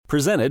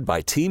Presented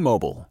by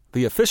T-Mobile,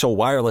 the official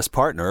wireless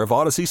partner of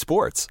Odyssey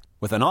Sports.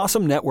 With an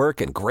awesome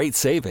network and great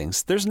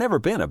savings, there's never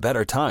been a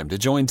better time to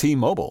join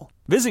T-Mobile.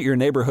 Visit your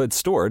neighborhood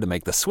store to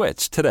make the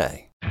switch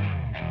today.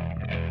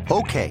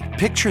 Okay,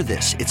 picture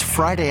this. It's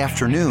Friday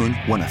afternoon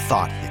when a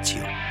thought hits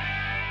you.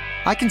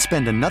 I can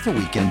spend another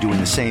weekend doing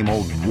the same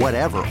old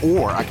whatever,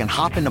 or I can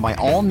hop into my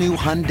all-new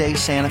Hyundai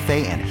Santa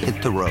Fe and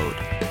hit the road.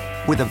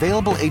 With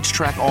available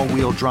H-Track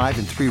all-wheel drive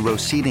and 3-row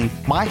seating,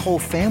 my whole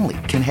family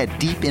can head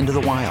deep into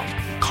the wild.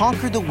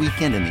 Conquer the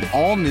weekend in the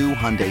all-new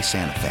Hyundai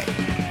Santa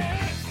Fe.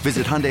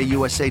 Visit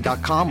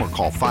HyundaiUSA.com or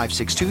call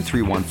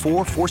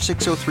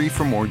 562-314-4603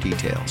 for more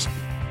details.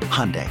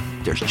 Hyundai,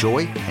 there's joy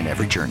in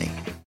every journey.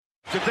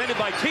 Defended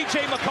by T.J.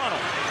 McConnell.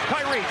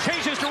 Kyrie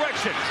changes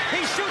direction. He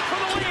shoots for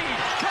the lead.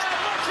 Trying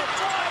to watch it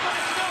fly, but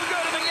it's no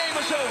good, and the game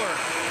is over.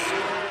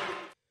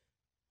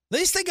 At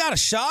least they got a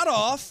shot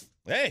off.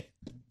 Hey,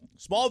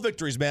 small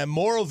victories, man.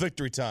 Moral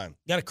victory time.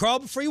 Got to crawl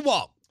before you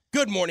walk.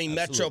 Good morning,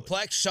 Absolutely.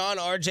 Metroplex. Sean,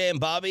 RJ, and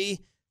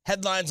Bobby.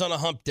 Headlines on a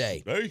hump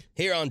day. Hey.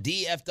 Here on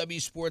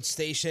DFW Sports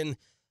Station.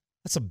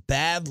 That's a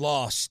bad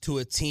loss to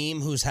a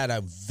team who's had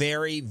a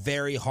very,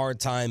 very hard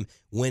time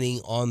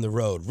winning on the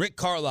road. Rick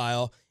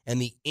Carlisle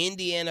and the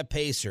Indiana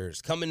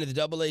Pacers come into the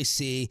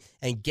AAC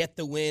and get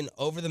the win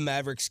over the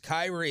Mavericks.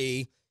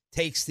 Kyrie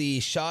takes the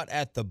shot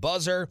at the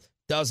buzzer,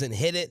 doesn't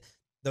hit it.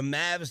 The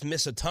Mavs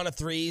miss a ton of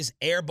threes,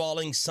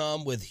 airballing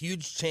some with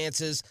huge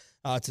chances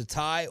to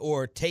tie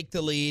or take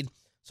the lead.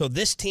 So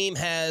this team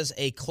has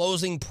a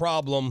closing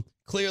problem.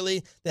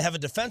 Clearly, they have a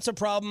defensive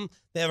problem.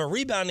 They have a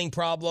rebounding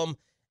problem.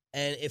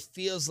 And it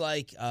feels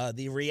like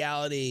the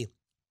reality,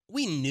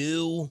 we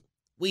knew,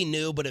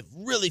 but it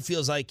really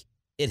feels like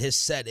it has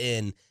set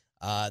in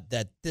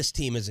that this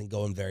team isn't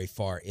going very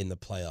far in the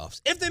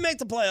playoffs. If they make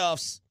the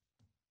playoffs,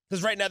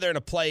 because right now they're in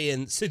a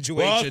play-in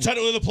situation. Well,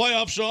 technically the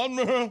playoffs,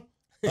 Sean.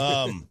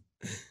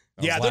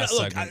 Yeah,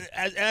 look,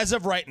 as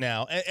of right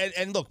now,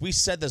 and look, we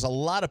said there's a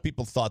lot of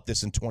people thought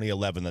this in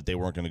 2011 that they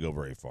weren't going to go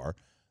very far.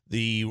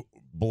 The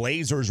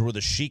Blazers were the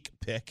chic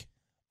pick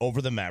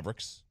over the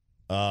Mavericks.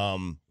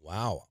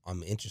 Wow,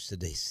 I'm interested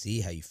to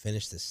see how you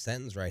finish this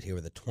sentence right here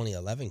with a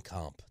 2011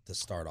 comp to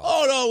start off.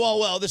 Oh no,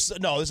 well, this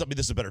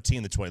is a better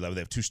team than 2011.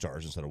 They have 2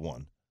 stars instead of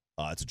 1.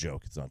 It's a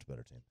joke. It's not a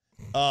better team.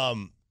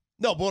 No,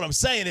 but what I'm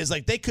saying is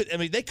like they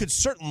could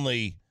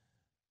certainly,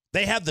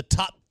 they have the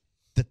top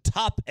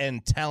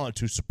end talent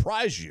to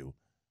surprise you,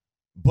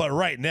 but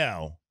right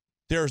now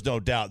there's no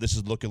doubt this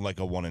is looking like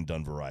a one and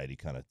done variety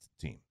kind of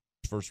team.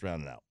 First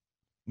round and out.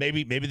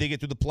 Maybe they get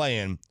through the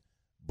play-in,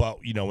 but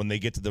when they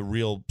get to the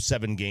real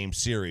 7-game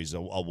series,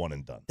 a one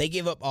and done. They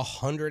gave up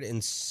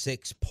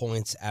 106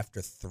 points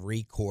after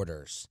 3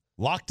 quarters.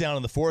 Lockdown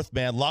in the fourth,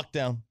 man.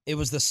 Lockdown. It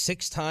was the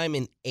 6th time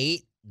in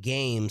 8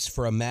 games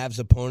for a Mavs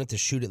opponent to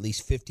shoot at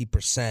least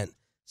 50%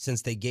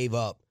 since they gave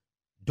up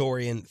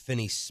Dorian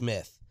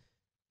Finney-Smith.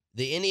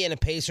 The Indiana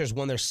Pacers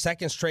won their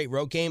 2nd straight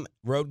road game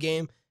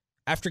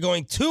after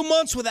going 2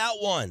 months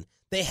without one.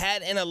 They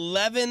had an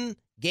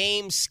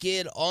 11-game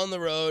skid on the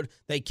road.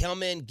 They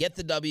come in, get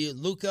the W.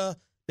 Luka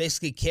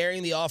basically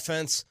carrying the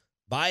offense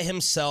by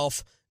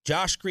himself.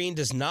 Josh Green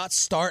does not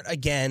start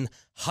again.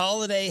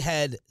 Holiday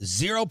had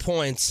 0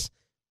 points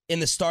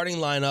in the starting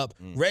lineup.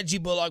 Reggie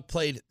Bullock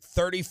played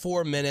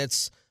 34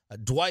 minutes.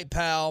 Dwight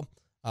Powell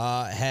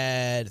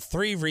had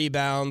 3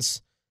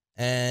 rebounds.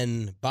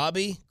 And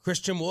Bobby,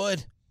 Christian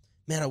Wood.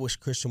 Man, I wish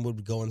Christian Wood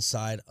would go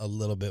inside a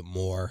little bit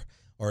more,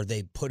 or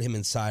they put him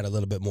inside a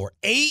little bit more.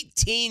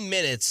 18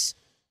 minutes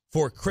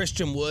for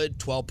Christian Wood,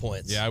 12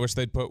 points. Yeah, I wish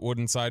they'd put Wood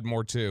inside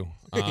more too.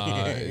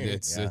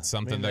 It's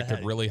something that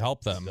could really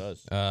help them.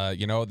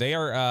 They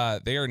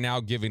are now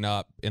giving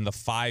up in the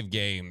 5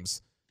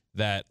 games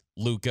that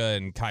Luka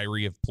and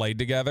Kyrie have played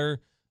together.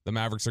 The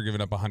Mavericks are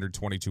giving up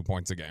 122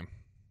 points a game.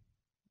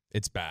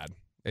 It's bad.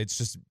 It's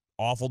just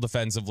awful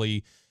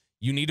defensively.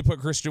 You need to put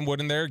Christian Wood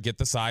in there, get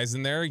the size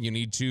in there. You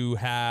need to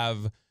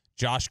have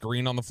Josh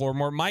Green on the floor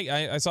more. Mike,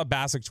 I saw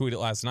Bassick tweet it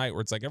last night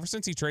where it's like ever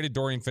since he traded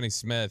Dorian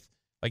Finney-Smith,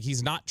 like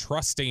he's not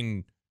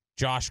trusting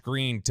Josh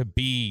Green to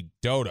be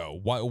Dodo.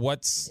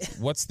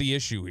 What's the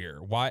issue here?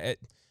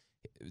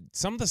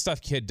 Some of the stuff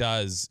Kid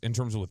does in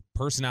terms of with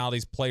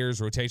personalities,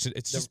 players, rotation,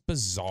 it's just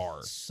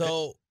bizarre.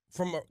 So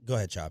go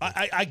ahead, Choppy.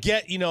 I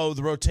get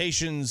the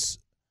rotations.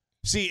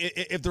 See,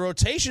 if the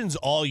rotations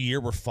all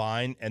year were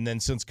fine, and then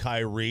since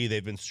Kyrie,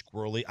 they've been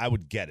squirrely, I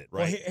would get it,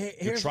 right? Well,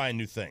 You're trying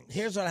new things.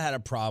 Here's what I had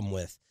a problem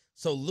with.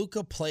 So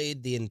Luka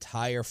played the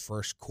entire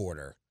first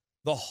quarter,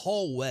 the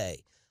whole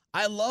way.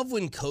 I love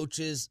when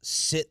coaches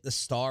sit the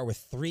star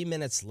with 3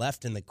 minutes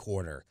left in the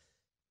quarter.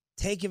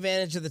 Take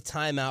advantage of the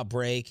timeout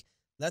break.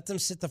 Let them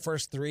sit the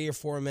first 3 or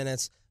 4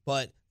 minutes.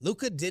 But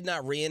Luka did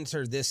not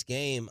re-enter this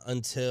game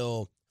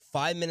until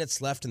 5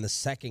 minutes left in the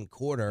second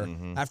quarter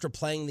after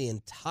playing the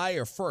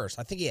entire first.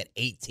 I think he had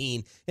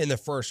 18 in the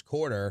first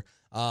quarter.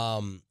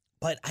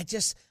 But I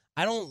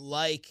don't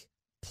like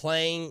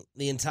playing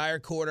the entire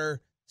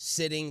quarter,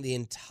 sitting the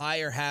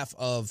entire half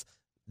of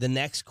the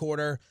next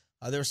quarter.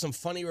 There were some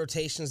funny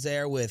rotations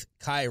there with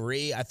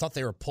Kyrie. I thought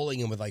they were pulling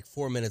him with like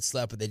 4 minutes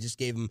left, but they just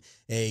gave him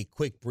a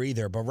quick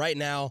breather. But right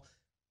now,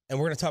 and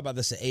we're going to talk about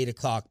this at 8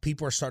 o'clock,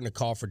 people are starting to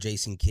call for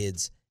Jason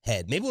Kidd's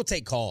head. Maybe we'll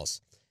take calls.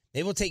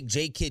 Maybe we'll take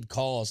J. Kidd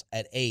calls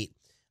at 8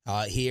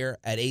 here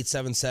at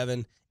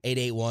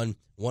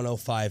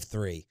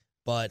 877-881-1053.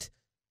 But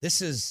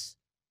this is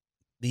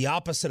the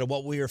opposite of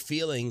what we were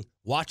feeling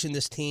watching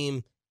this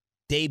team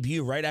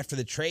debut right after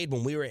the trade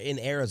when we were in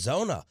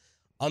Arizona.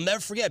 I'll never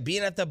forget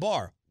being at the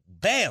bar.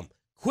 Bam,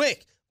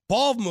 quick,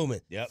 ball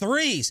movement,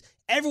 threes,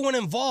 everyone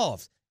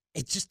involved.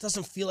 It just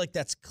doesn't feel like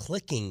that's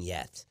clicking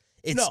yet.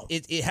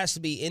 It has to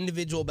be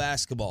individual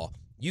basketball.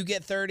 You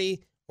get 30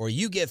 or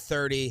you get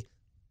 30.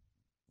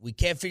 We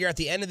can't figure out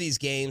the end of these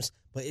games,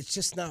 but it's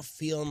just not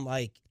feeling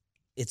like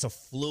it's a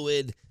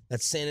fluid.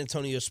 That San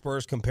Antonio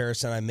Spurs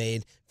comparison I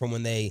made from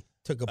when they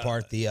took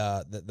apart the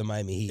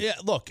Miami Heat. Yeah,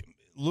 look,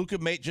 Luka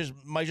might just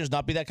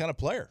not be that kind of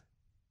player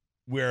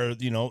where,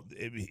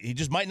 he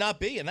just might not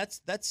be, and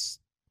that's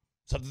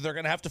something they're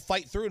going to have to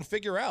fight through and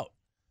figure out.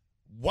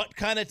 What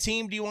kind of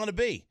team do you want to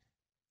be?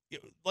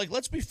 Like,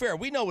 let's be fair.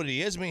 We know what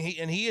he is. I mean,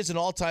 he is an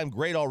all-time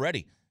great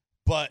already.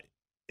 But,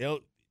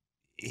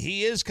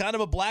 he is kind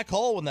of a black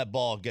hole when that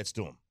ball gets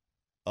to him.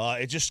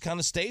 It just kind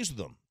of stays with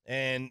him.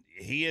 And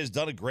he has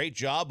done a great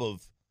job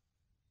of,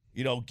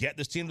 getting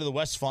this team to the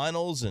West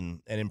Finals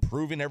and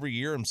improving every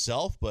year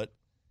himself. But,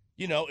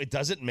 it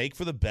doesn't make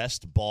for the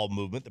best ball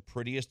movement, the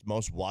prettiest,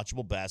 most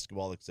watchable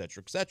basketball, et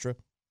cetera, et cetera.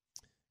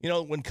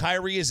 When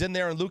Kyrie is in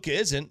there and Luka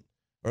isn't,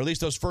 or at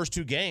least those first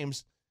two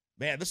games,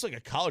 man, this is like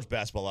a college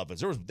basketball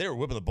offense. They were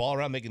whipping the ball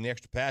around, making the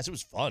extra pass. It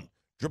was fun.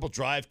 Dribble,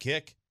 drive,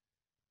 kick.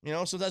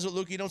 Sometimes with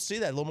Luka, you don't see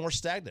that. A little more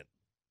stagnant.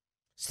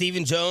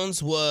 Stephen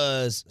Jones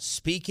was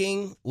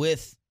speaking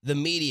with the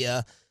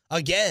media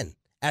again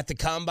at the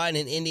Combine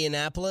in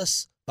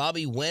Indianapolis.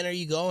 Bobby, when are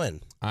you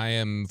going? I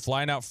am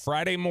flying out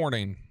Friday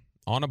morning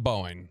on a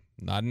Boeing.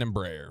 Not an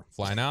Embraer.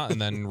 Flying out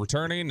and then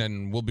returning,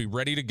 and we'll be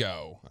ready to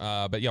go.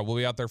 But, yeah, we'll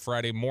be out there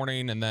Friday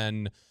morning and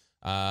then,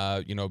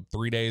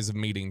 3 days of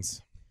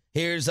meetings.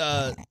 Here's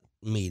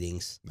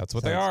meetings. That's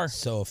what they are.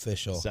 So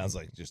official. Sounds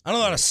like just. I don't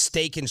know about a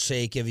Steak and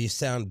Shake if you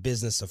sound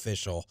business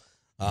official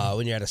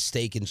when you're at a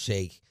Steak and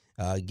Shake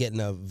getting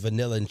a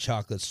vanilla and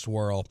chocolate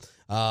swirl.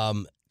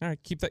 All right,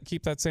 keep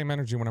that same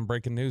energy when I'm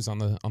breaking news on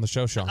the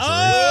show, Sean.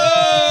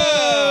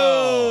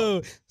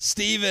 Oh!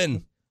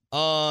 Steven,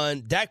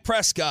 on Dak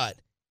Prescott.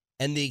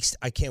 And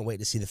I can't wait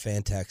to see the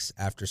fan text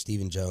after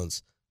Stephen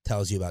Jones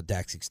tells you about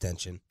Dak's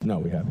extension. No,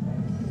 we haven't.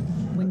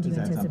 When do you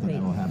anticipate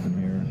that will happen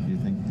here? Do you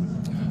think?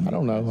 I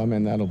don't know. I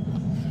mean,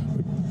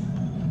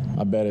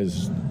 I bet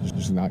there's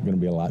not going to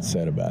be a lot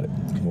said about it.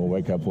 We'll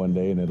wake up one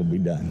day and it'll be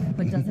done.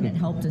 But doesn't it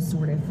help to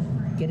sort of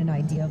get an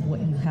idea of what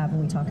you have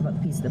when we talk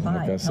about the piece of the pie?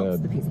 Like I said, helps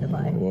the piece of the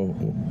pie. Well,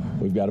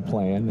 we've got a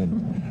plan,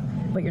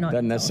 and but you're not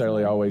doesn't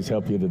necessarily always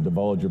help you to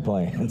divulge your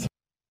plans.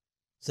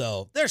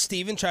 So there's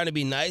Stephen trying to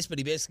be nice, but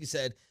he basically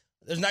said,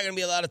 there's not going to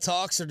be a lot of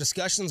talks or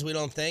discussions, we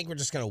don't think. We're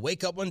just going to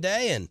wake up one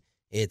day and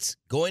it's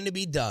going to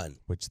be done.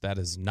 Which that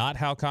is not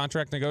how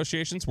contract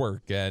negotiations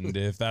work. And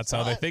if that's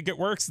how they think it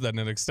works, then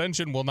an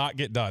extension will not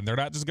get done. They're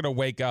not just going to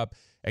wake up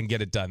and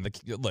get it done.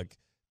 Look,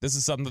 this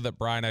is something that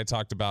Brian and I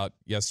talked about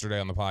yesterday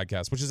on the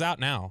podcast, which is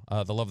out now,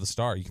 The Love of the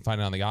Star. You can find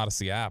it on the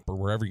Odyssey app or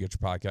wherever you get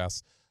your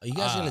podcasts. Are you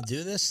guys going to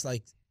do this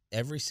like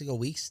every single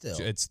week still?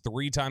 It's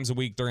 3 times a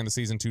week during the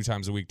season, 2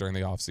 times a week during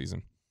the off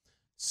season.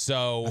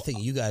 So I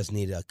think you guys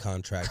need a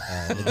contract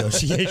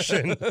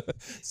negotiation.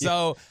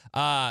 So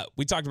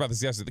we talked about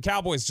this yesterday. The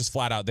Cowboys just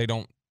flat out they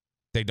don't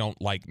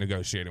like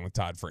negotiating with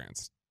Todd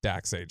France,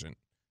 Dak's agent,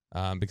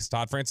 because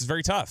Todd France is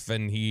very tough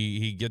and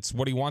he gets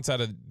what he wants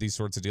out of these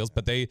sorts of deals.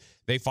 But they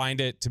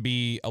find it to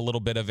be a little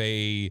bit of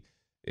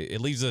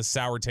it leaves a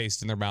sour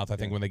taste in their mouth, I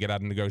think, when they get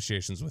out of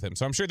negotiations with him.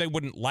 So I'm sure they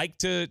wouldn't like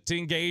to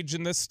engage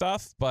in this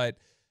stuff, but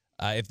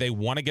if they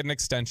want to get an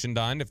extension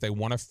done, if they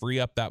want to free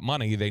up that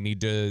money, they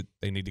need to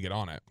get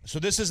on it. So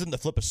this isn't the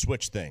flip a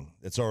switch thing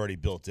that's already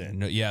built in.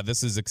 No, yeah,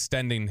 this is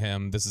extending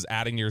him. This is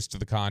adding years to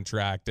the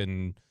contract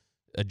and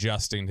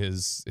adjusting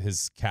his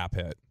cap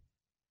hit.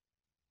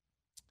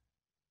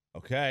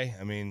 Okay,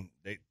 I mean,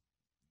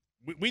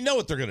 we know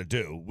what they're going to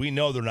do. We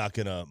know they're not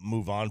going to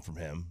move on from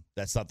him.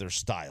 That's not their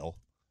style.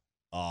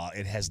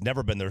 It has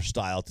never been their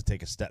style to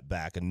take a step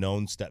back, a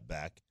known step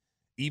back.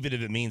 Even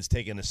if it means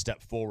taking a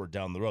step forward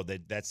down the road,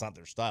 that's not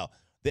their style.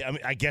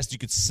 I guess you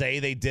could say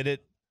they did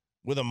it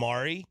with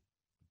Amari,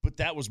 but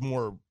that was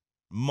more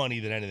money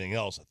than anything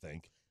else, I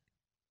think.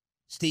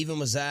 Stephen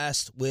was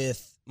asked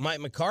with Mike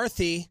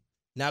McCarthy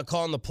now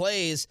calling the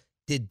plays,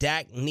 did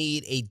Dak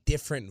need a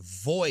different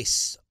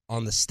voice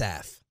on the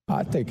staff?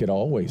 I think it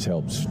always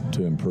helps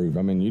to improve.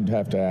 I mean, you'd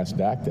have to ask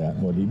Dak that,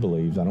 what he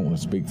believes. I don't want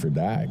to speak for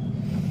Dak.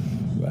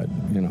 But,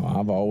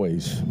 I've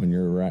always, when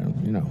you're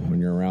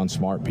around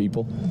smart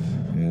people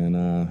and,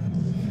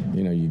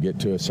 you get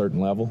to a certain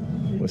level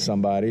with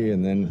somebody,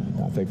 and then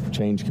I think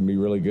change can be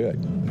really good.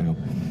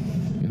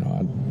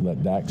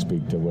 let Dak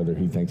speak to whether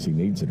he thinks he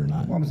needs it or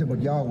not. Well, I'm saying,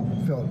 but y'all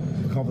felt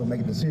comfortable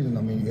making a decision.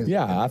 I mean,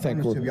 I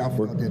think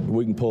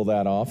we can pull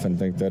that off and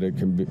think that it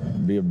can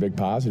be a big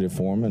positive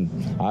for him.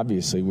 And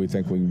obviously, we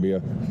think we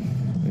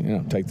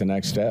can take the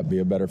next step, be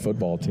a better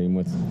football team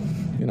with,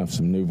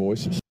 some new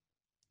voices.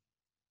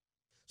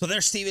 So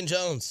there's Stephen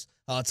Jones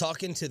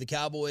talking to the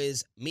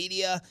Cowboys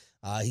media.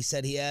 He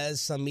said he has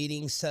some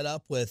meetings set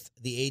up with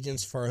the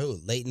agents for who?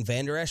 Leighton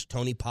Vander Esch,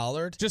 Tony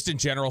Pollard. Just in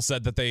general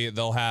said that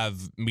they'll have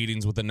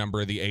meetings with a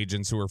number of the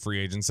agents who are free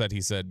agents.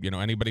 He said,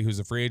 anybody who's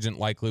a free agent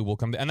likely will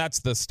come. And that's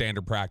the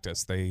standard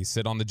practice. They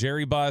sit on the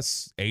Jerry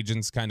bus.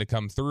 Agents kind of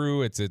come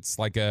through. It's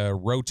like a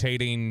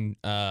rotating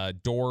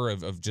door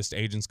of just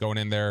agents going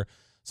in there.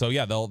 So,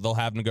 yeah, they'll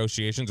have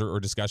negotiations or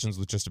discussions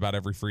with just about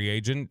every free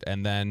agent,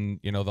 and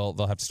then,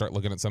 they'll have to start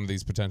looking at some of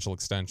these potential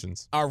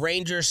extensions. Our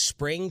Rangers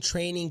spring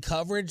training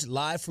coverage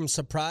live from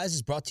Surprise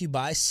is brought to you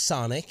by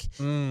Sonic.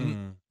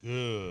 Good.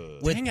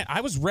 Dang it,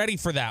 I was ready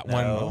for that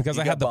one because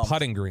I had the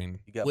putting green.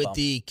 With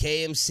the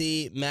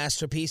KMC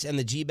Masterpiece and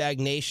the G-Bag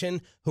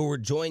Nation, who were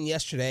joined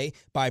yesterday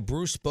by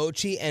Bruce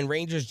Bochy and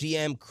Rangers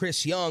GM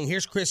Chris Young.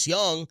 Here's Chris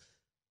Young,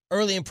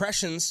 early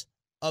impressions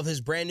of his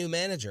brand new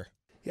manager.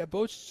 Yeah,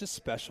 Boch is just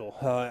special.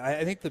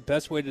 I think the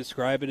best way to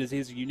describe it is he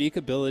has a unique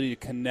ability to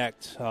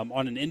connect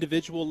on an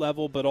individual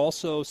level, but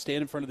also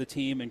stand in front of the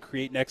team and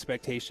create an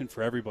expectation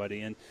for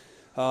everybody. And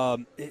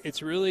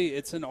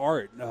it's an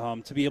art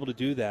to be able to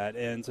do that.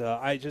 And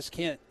I just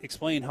can't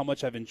explain how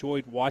much I've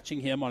enjoyed watching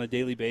him on a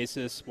daily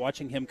basis,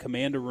 watching him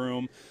command a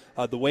room,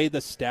 the way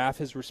the staff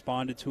has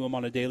responded to him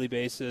on a daily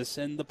basis,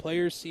 and the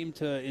players seem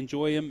to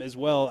enjoy him as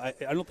well.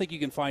 I don't think you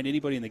can find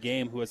anybody in the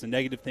game who has a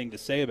negative thing to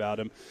say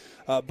about him.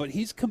 But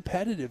he's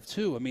competitive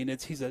too. I mean,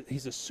 he's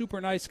a super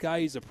nice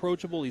guy. He's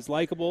approachable. He's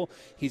likable.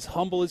 He's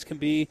humble as can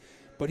be.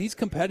 But he's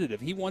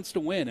competitive. He wants to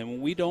win. And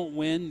when we don't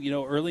win,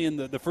 early in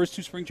the first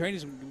two spring training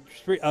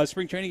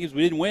games,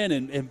 we didn't win,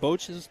 and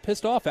Boch is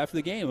pissed off after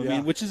the game. I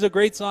mean, which is a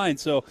great sign.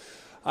 So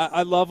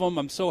I love him.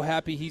 I'm so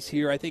happy he's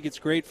here. I think it's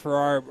great for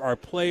our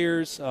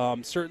players.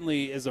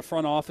 Certainly as a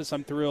front office,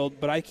 I'm thrilled.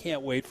 But I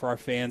can't wait for our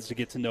fans to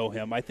get to know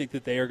him. I think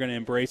that they are going to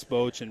embrace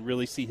Boch and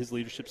really see his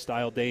leadership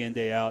style day in,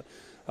 day out.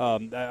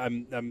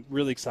 I'm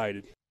really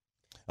excited.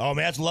 Oh,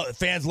 man,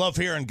 fans love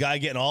hearing Guy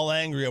getting all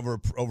angry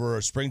over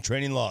a spring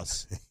training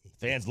loss.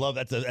 Fans love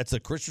that. That's a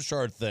Chris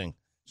Richard thing.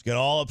 Just get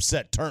all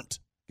upset,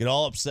 get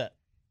all upset.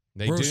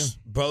 Bruce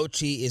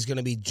Bochy is going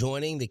to be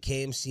joining the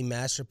KMC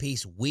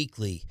Masterpiece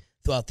weekly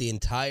throughout the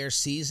entire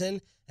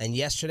season. And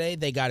yesterday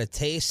they got a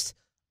taste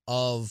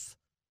of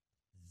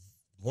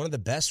one of the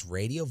best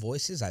radio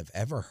voices I've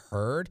ever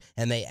heard.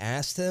 And they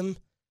asked him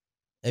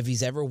if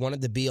he's ever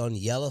wanted to be on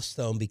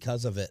Yellowstone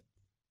because of it.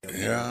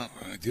 Yeah,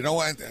 you know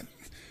what?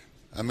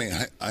 I mean,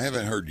 I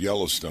haven't heard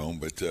Yellowstone,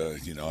 but,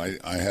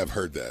 I have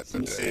heard that.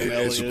 But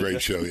it's a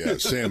great show, yeah.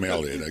 Sam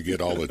Elliott, I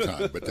get all the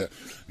time. But,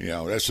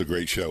 that's a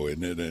great show,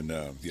 isn't it? And,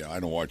 I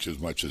don't watch as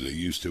much as I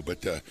used to,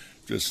 but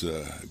just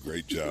a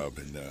great job.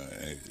 And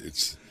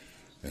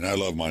and I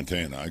love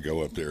Montana. I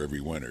go up there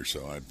every winter,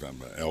 so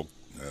I'm an elk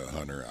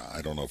hunter.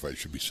 I don't know if I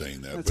should be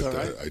saying that, but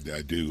right.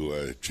 I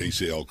do chase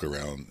the elk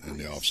around in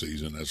the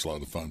off-season. That's a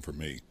lot of fun for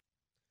me.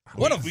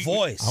 What a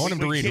voice! I want him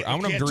to read. I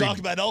want him to read. Talk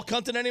about elk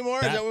hunting anymore.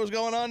 Is that what's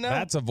going on now?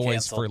 That's a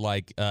voice for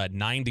like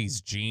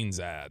 '90s jeans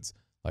ads,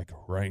 like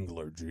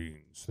Wrangler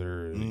jeans.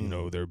 They're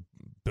they're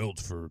built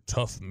for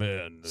tough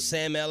men.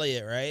 Sam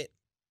Elliott, right?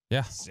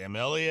 Yeah, Sam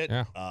Elliott.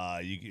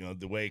 Yeah.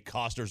 The way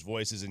Costner's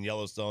voice is in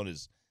Yellowstone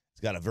he's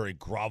got a very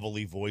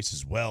grovelly voice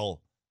as well.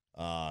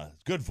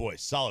 Good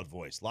voice, solid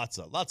voice. Lots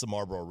of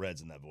Marlboro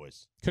Reds in that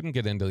voice. Couldn't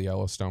get into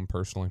Yellowstone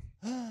personally.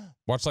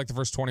 Watched like the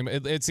first 20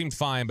 minutes. It seemed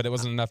fine, but it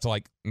wasn't enough to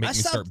make me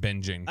start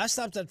binging. I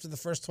stopped after the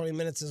first 20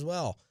 minutes as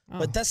well. Oh.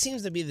 But that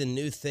seems to be the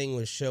new thing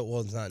with show.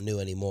 Well, it's not new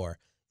anymore.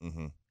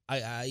 Mm-hmm.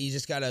 You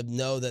just got to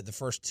know that the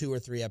first 2 or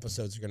 3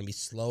 episodes are going to be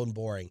slow and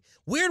boring.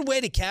 Weird way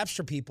to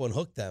capture people and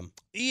hook them.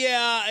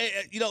 Yeah,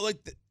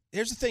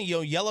 here's the thing,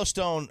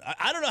 Yellowstone.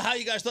 I don't know how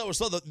you guys thought it was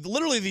slow.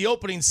 Literally, the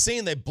opening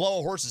scene, they blow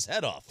a horse's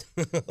head off.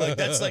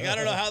 That's I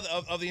don't know how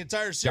of the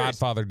entire series.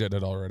 Godfather did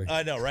it already.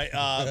 I know, right?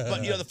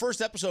 But the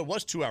first episode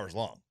was 2 hours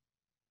long,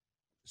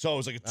 so it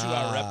was like a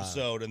 2-hour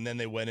episode, and then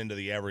they went into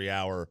the every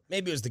hour.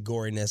 Maybe it was the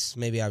goriness.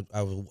 Maybe I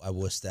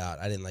wussed out.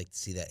 I didn't like to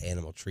see that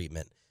animal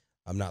treatment.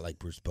 I'm not like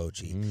Bruce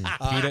Bochy.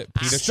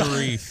 Peter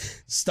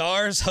Sharif.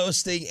 Stars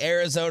hosting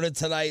Arizona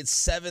tonight,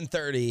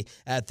 7:30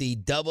 at the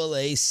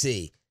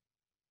AAC.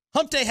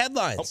 Hump Day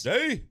headlines. Hump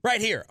Day. Right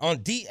here on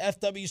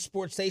DFW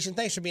Sports Station.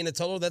 Thanks for being a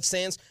Total. That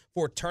stands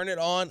for Turn It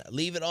On,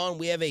 Leave It On.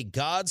 We have a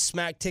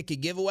Godsmack ticket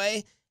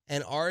giveaway.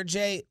 And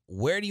RJ,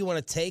 where do you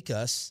want to take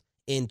us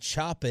in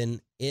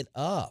chopping it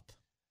up?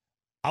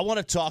 I want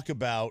to talk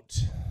about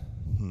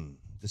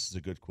this is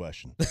a good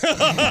question.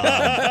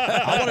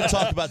 I want to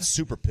talk about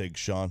Super Pigs,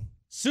 Sean.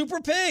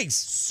 Super Pigs.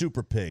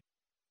 Super Pigs.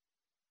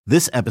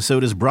 This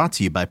episode is brought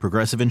to you by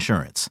Progressive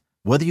Insurance.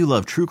 Whether you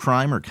love true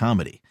crime or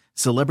comedy,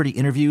 celebrity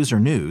interviews or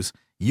news,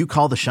 you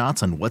call the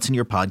shots on what's in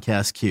your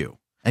podcast queue.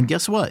 And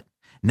guess what?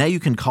 Now you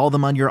can call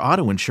them on your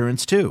auto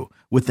insurance too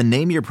with the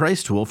Name Your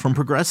Price tool from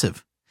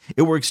Progressive.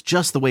 It works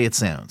just the way it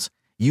sounds.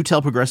 You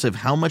tell Progressive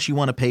how much you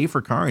want to pay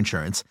for car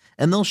insurance,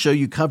 and they'll show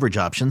you coverage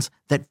options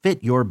that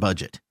fit your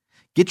budget.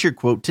 Get your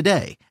quote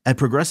today at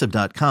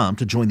Progressive.com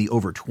to join the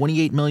over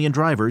 28 million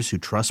drivers who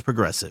trust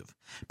Progressive.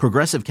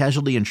 Progressive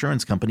Casualty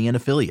Insurance Company and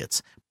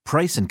Affiliates.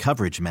 Price and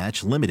coverage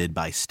match limited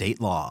by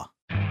state law.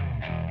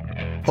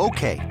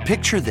 Okay,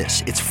 picture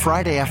this. It's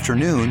Friday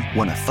afternoon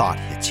when a thought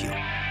hits you.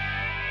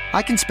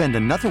 I can spend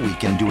another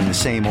weekend doing the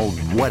same old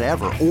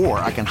whatever, or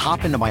I can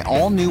hop into my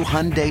all-new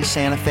Hyundai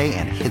Santa Fe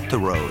and hit the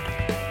road.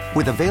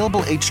 With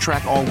available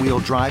H-Track all-wheel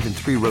drive and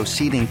 3-row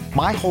seating,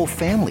 my whole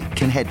family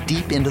can head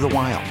deep into the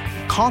wild.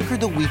 Conquer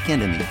the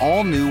weekend in the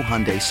all-new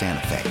Hyundai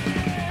Santa Fe.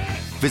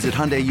 Visit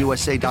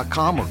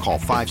HyundaiUSA.com or call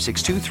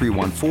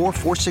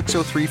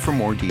 562-314-4603 for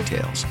more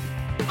details.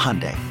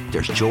 Hyundai,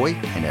 there's joy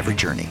in every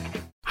journey.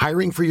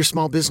 Hiring for your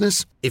small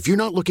business? If you're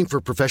not looking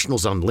for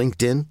professionals on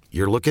LinkedIn,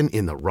 you're looking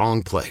in the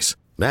wrong place.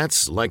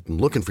 That's like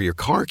looking for your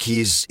car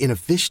keys in a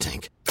fish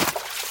tank.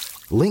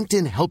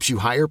 LinkedIn helps you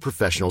hire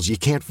professionals you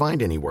can't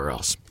find anywhere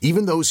else,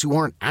 even those who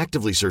aren't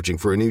actively searching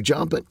for a new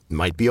job but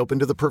might be open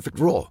to the perfect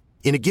role.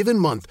 In a given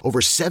month, over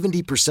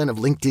 70% of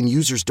LinkedIn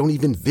users don't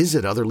even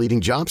visit other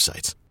leading job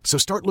sites. So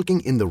start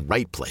looking in the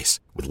right place.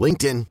 With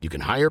LinkedIn, you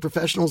can hire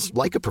professionals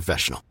like a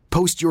professional.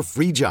 Post your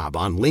free job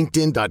on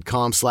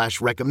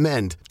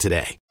linkedin.com/recommend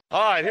today.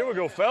 All right, here we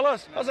go,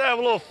 fellas. Let's have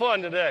a little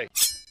fun today.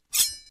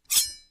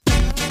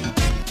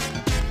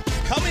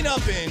 Coming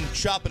up in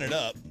Chopping It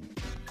Up,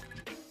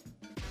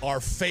 our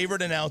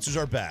favorite announcers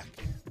are back.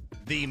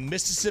 The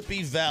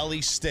Mississippi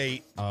Valley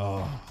State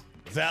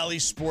Valley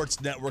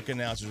Sports Network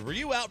announcers. Were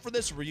you out for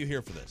this or were you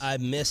here for this? I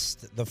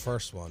missed the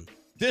first one.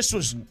 This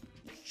was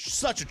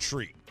such a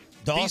treat.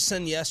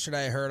 Dawson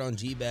yesterday I heard on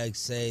G-Bag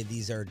say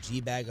these are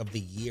G-Bag of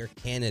the Year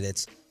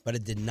candidates, but I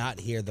did not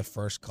hear the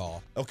first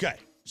call. Okay.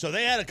 So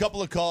they had a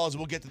couple of calls.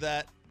 We'll get to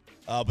that.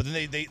 But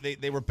then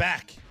they were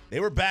back.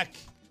 They're back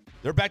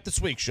this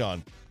week,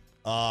 Sean.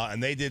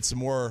 And they did some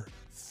more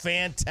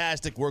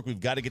fantastic work. We've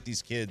got to get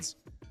these kids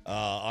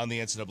on the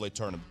NCAA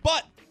tournament.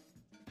 But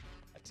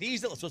I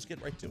teased it. Let's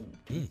get right to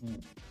it.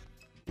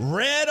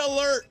 Red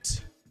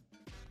alert.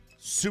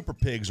 Super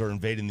pigs are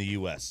invading the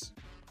U.S.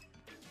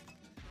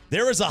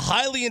 There is a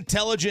highly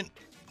intelligent,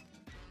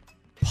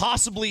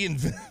 possibly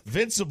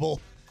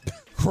invincible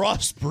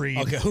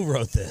crossbreed. Okay, who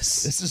wrote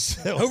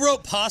this? Who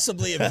wrote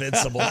possibly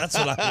invincible? That's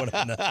what I want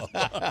to know.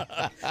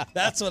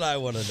 That's what I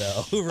want to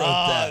know. Who wrote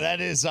that?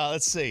 That is,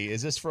 let's see.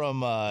 Is this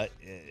from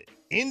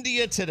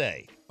India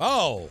Today?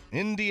 Oh.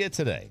 India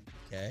Today.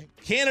 Okay.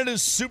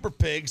 Canada's super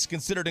pigs,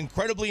 considered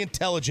incredibly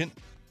intelligent,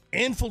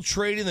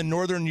 infiltrating the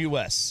northern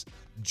U.S.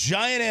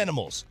 Giant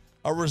animals,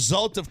 a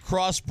result of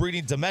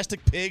crossbreeding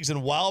domestic pigs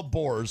and wild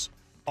boars,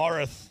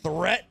 are a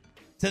threat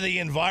to the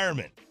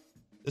environment.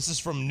 This is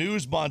from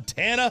News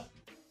Montana.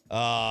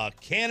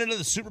 Canada,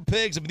 the super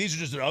pigs. I mean, these are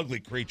just ugly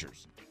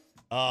creatures.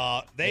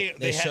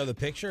 They show the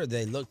picture.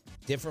 They look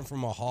different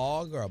from a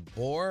hog or a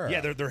boar. Yeah,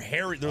 they're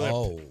hairy.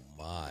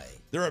 My!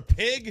 They're a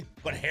pig,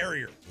 but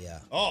hairier. Yeah.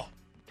 Oh,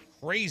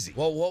 crazy.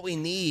 Well, what we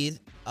need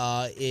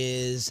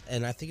is,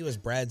 and I think it was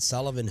Brad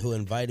Sullivan who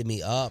invited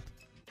me up,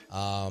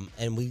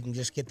 and we can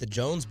just get the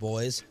Jones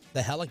boys,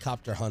 the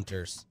helicopter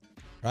hunters,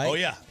 right? Oh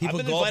yeah, I've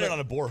been invited on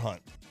a boar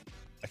hunt.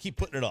 I keep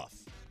putting it off.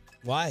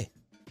 Why?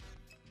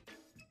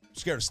 I'm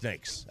scared of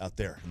snakes out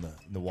there in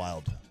the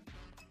wild.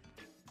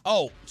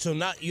 Oh, so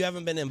you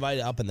haven't been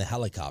invited up in the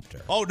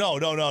helicopter? Oh no!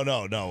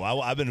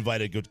 I've been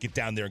invited to go get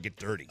down there and get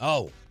dirty.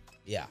 Oh,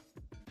 yeah,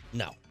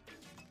 no,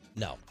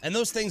 and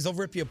those things, they'll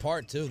rip you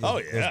apart too.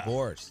 Those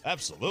boars,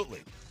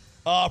 absolutely.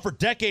 For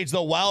decades,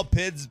 though, wild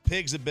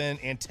pigs have been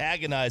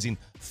antagonizing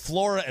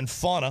flora and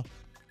fauna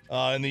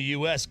in the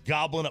U.S.,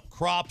 gobbling up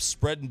crops,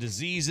 spreading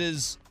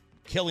diseases,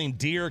 killing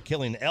deer,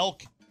 killing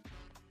elk.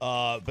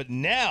 But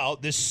now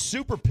this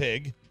super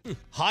pig,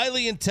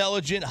 highly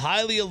intelligent,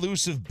 highly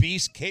elusive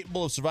beast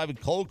capable of surviving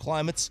cold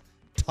climates,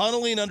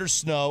 tunneling under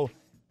snow,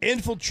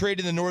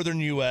 infiltrating the northern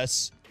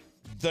U.S.,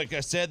 like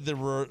I said, the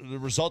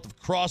result of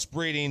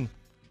crossbreeding.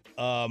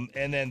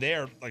 And then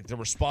they're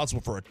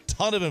responsible for a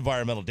ton of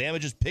environmental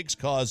damages. Pigs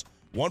cause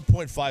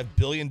 $1.5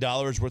 billion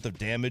worth of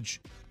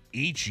damage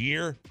each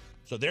year.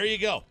 So there you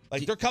go.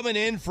 They're coming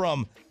in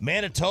from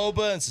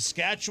Manitoba and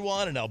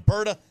Saskatchewan and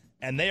Alberta,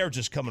 and they are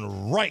just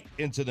coming right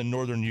into the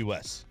northern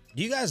U.S.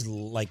 Do you guys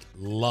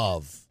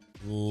love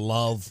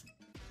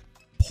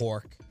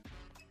pork?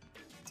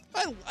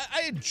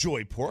 I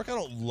enjoy pork. I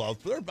don't love.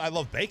 I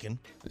love bacon.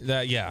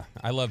 Yeah,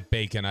 I love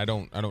bacon. I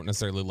don't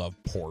necessarily love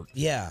pork.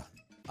 Yeah.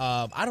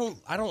 I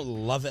don't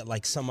love it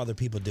like some other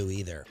people do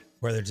either,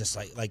 where they're just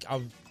like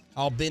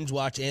I'll binge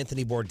watch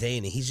Anthony Bourdain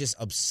and he's just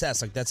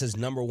obsessed, like that's his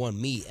number one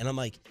meat, and I'm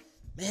like,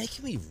 man, it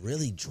can be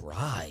really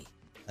dry.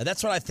 And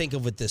that's what I think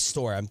of with this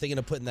story. I'm thinking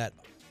of putting that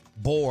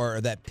boar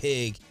or that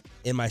pig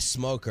in my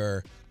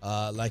smoker,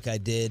 like I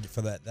did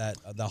for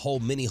the whole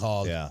mini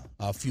hog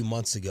a few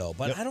months ago.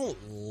 But I don't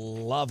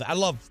love it. I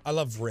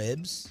love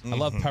ribs. I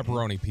love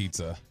pepperoni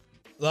pizza.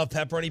 Love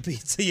pepperoni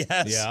pizza,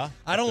 yes. Yeah.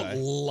 I don't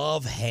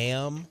love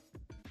ham.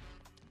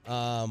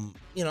 On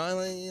an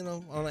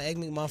Egg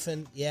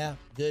McMuffin, yeah,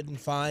 good and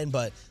fine.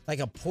 But like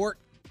a pork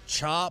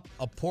chop,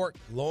 a pork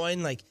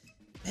loin, like,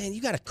 man,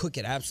 you got to cook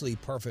it absolutely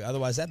perfect.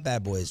 Otherwise, that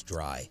bad boy is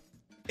dry.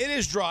 It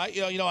is dry.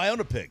 You know, I own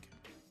a pig.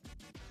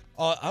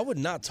 I would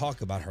not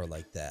talk about her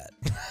like that.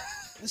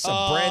 It's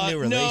a brand new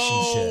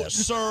relationship. No,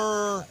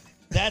 sir.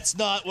 That's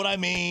not what I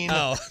mean.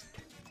 Oh.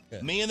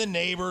 Me and the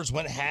neighbors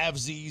went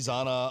halvesies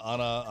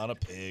on a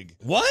pig.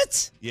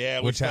 What? Yeah.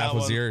 Which half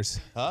was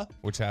yours? Huh?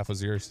 Which half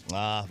was yours?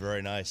 Ah,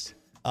 very nice.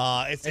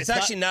 It's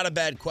actually not a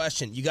bad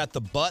question. You got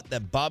the butt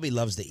that Bobby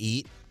loves to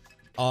eat.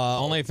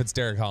 Only if it's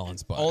Derek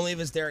Holland's butt. Only if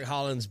it's Derek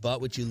Holland's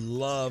butt, which you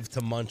love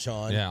to munch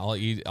on. Yeah, I'll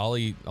eat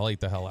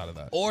the hell out of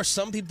that. Or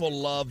some people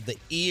love the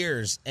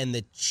ears and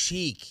the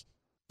cheek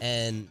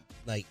and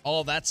like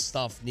all that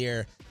stuff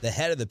near the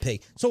head of the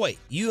pig. So wait,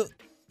 you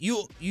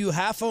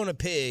half own a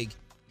pig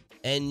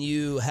and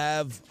you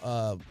have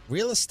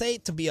real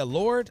estate to be a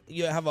lord?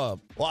 You have a...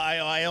 Well,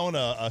 I own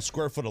a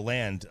square foot of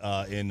land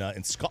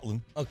in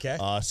Scotland. Okay.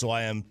 So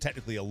I am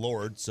technically a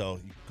lord, so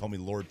you can call me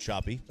Lord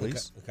Choppy,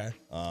 please. Okay.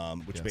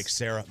 Which makes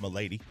Sarah my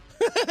lady.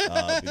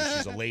 Because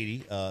she's a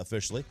lady,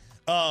 officially.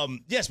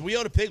 Yes, we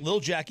own a pig, Little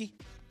Jackie.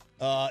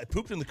 It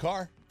pooped in the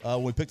car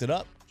when we picked it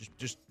up.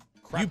 Just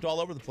crapped all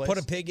over the place. Put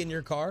a pig in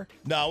your car?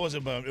 No, it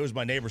wasn't. It was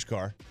my neighbor's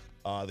car.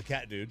 The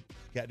cat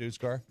dude's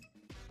car.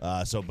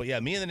 But yeah,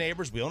 me and the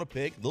neighbors, we own a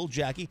pig, Little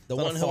Jackie. The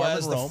one who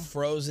has the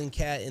frozen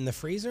cat in the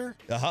freezer?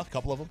 A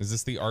couple of them. Is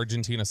this the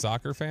Argentina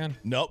soccer fan?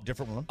 Nope,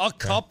 different one. A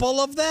couple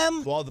of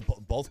them? Well,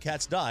 both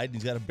cats died, and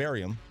he's got to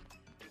bury them.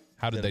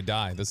 How did they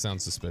die? This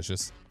sounds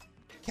suspicious.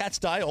 Cats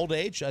die, old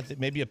age. I think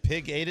maybe a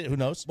pig ate it. Who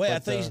knows? Wait, I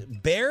thought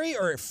bury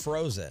or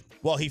froze it?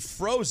 Well, he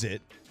froze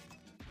it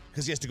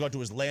because he has to go to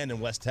his land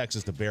in West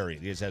Texas to bury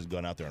it. He just hasn't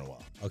gone out there in a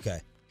while.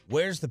 Okay.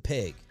 Where's the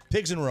pig?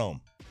 Pig's in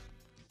Rome.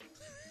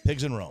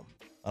 Pigs in Rome.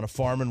 On a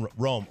farm in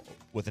Rome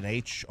with an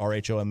H,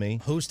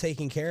 R-H-O-M-E. Who's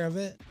taking care of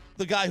it?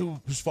 The guy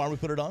whose farm we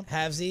put it on.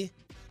 Havesy?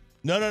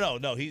 No.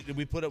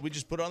 We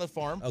just put it on the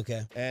farm.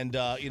 Okay. And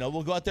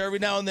we'll go out there every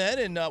now and then,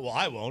 and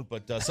I won't,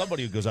 but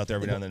somebody who goes out there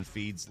every now and then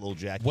feeds Little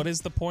Jackie. What is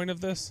the point of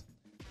this?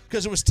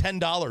 Because it was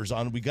 $10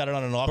 on. We got it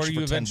on an auction for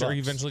 $10. Are you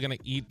eventually going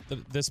to eat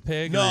this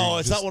pig? No,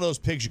 it's not one of those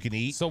pigs you can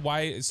eat. So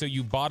why? So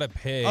you bought a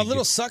pig? A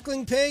little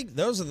suckling pig?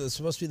 Those are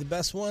supposed to be the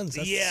best ones.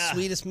 That's the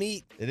sweetest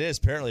meat. It is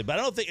apparently, but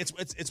I don't think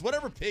it's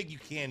whatever pig you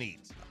can't eat.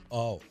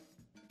 Oh,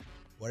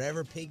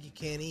 whatever pig you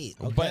can't eat.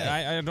 Okay. But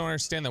I don't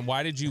understand that.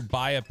 Why did you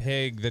buy a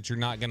pig that you're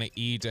not going to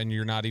eat and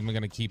you're not even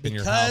going to keep in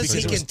your house?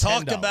 Because he can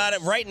talk about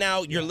it right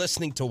now. You're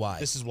listening to why.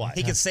 This is why.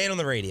 He can say it on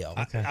the radio.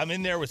 Okay. I'm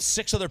in there with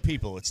 6 other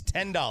people. It's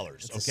 $10.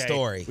 It's a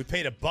story. We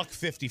paid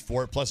 $1.50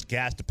 for it plus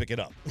gas to pick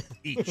it up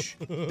each.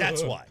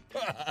 That's why.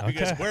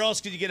 Because where else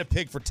could you get a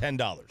pig for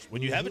 $10?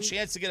 When you have a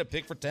chance to get a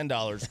pig for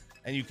 $10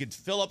 and you could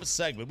fill up a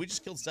segment, we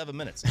just killed 7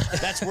 minutes.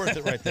 That's worth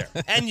it right there.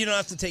 And you don't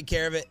have to take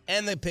care of it.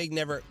 And the pig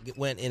never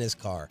went in his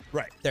car.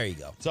 Right. There you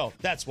go. So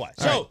that's why.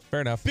 All right,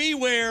 fair enough.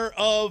 Beware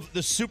of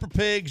the super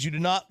pigs. You do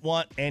not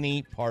want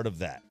any part of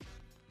that.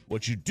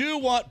 What you do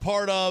want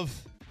part of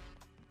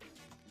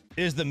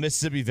is the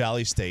Mississippi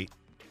Valley State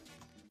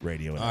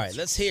radio announcer. All right,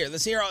 let's hear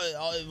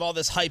if all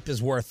this hype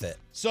is worth it.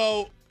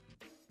 So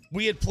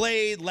we had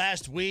played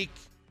last week,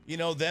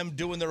 them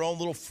doing their own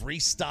little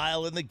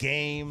freestyle in the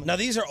game. Now,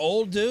 these are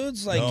old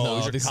dudes? No,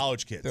 these are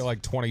college kids. They're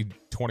like 20,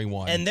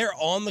 21. And they're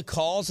on the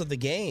calls of the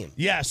game.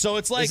 Yeah, so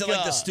it's like... Is it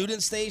like the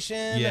student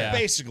station? Yeah.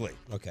 Basically.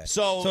 Okay.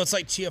 So it's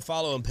like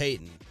Chiafalo and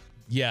Peyton.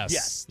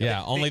 Yes.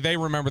 Yeah, only they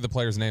remember the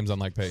players' names,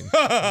 unlike Peyton.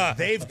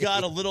 They've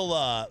got a little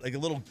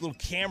little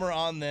camera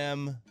on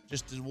them,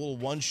 just a little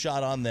one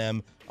shot on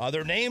them.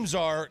 Their names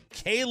are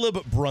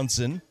Caleb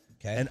Brunson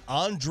and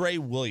Andre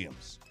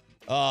Williams.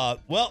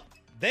 Well,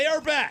 they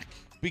are back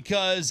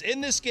because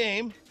in this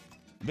game,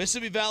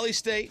 Mississippi Valley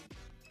State,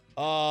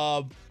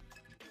 they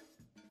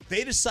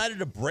decided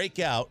to break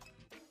out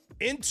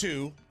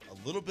into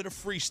a little bit of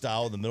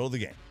freestyle in the middle of the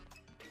game.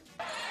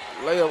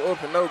 Layup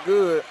up and no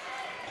good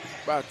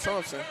by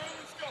Thompson.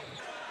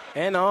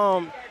 And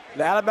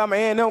the Alabama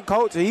A&M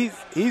coach,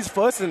 he's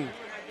fussing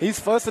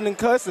and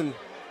cussing.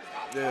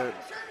 Yeah.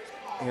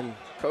 And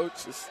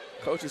coach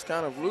is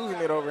kind of losing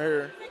it over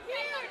here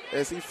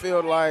as he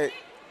feel like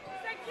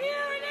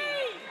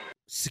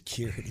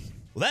security.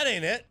 Well, that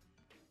ain't it.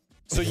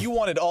 So you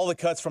wanted all the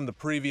cuts from the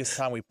previous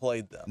time we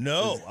played them?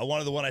 No, I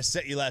wanted the one I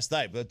sent you last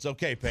night, but it's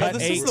okay, Peyton.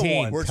 This is the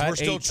one. We're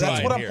still trying.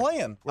 That's what I'm here.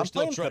 playing. We're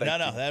still trying.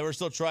 No, we're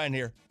still trying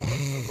here.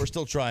 We're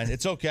still trying.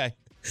 It's okay.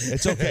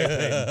 It's okay,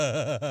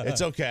 Peyton.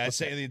 It's okay. I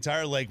sent you the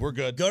entire link. We're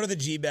good. Go to the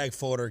G-Bag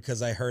folder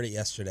because I heard it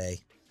yesterday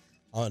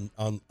on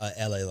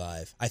LA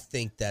Live. I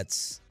think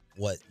that's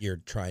what you're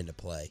trying to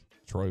play.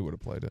 Troy would have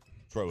played it.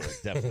 Troy would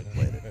have definitely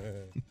played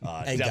it.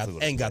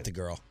 And got the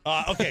girl.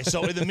 Okay,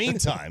 so in the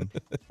meantime,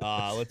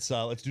 let's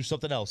do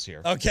something else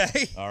here.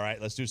 Okay. All right,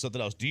 let's do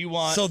something else. Do you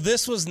want? So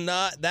this was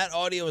not that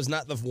audio is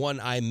not the one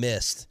I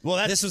missed.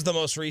 Well, this was the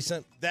most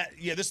recent.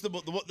 This is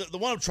the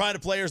one I'm trying to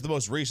play is the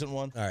most recent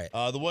one. All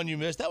right. The one you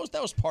missed that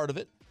was part of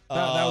it.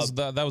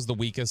 That was the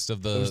weakest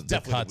of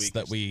the cuts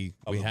that we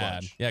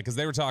had. bunch. Yeah, because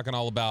they were talking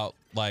all about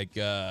like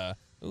a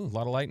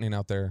lot of lightning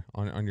out there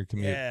on your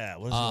commute. Yeah,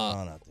 what's going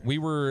on out there? We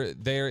were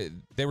there.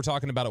 They were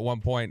talking about at one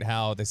point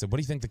how they said, "What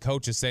do you think the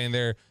coach is saying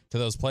there to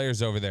those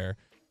players over there?"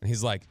 And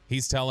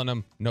he's telling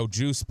them no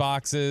juice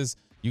boxes.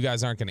 You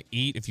guys aren't going to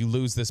eat if you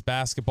lose this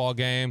basketball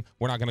game.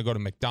 We're not going to go to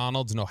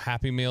McDonald's. No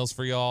Happy Meals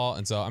for y'all.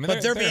 And so, I mean,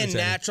 but they're being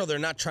natural. They're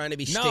not trying to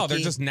be sticky. No, they're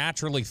just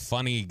naturally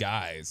funny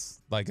guys.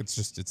 Like,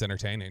 it's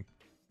entertaining.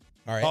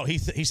 All right. Oh, he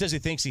says he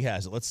thinks he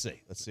has it. Let's see.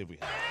 Let's see if we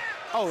have it.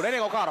 Oh, they ain't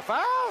gonna call a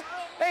foul?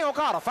 They ain't gonna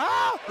call a foul?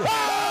 Oh!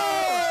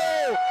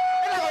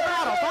 They ain't gonna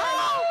call a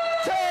foul?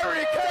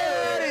 Terry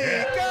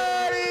Cuddy!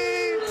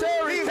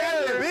 He's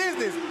handling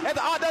business. At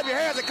the R.W.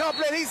 Harrison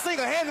complex, he's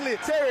single-handedly.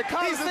 Terry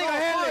Cuddy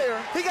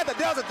single-handedly. He got the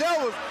Delta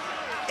Devils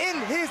in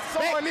his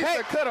backpack. Needs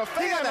to cut a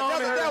fan. He got the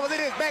Delta Devils in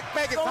his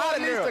backpack. It's hot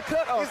in there.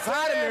 It's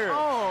hot in there.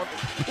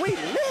 We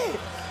lit.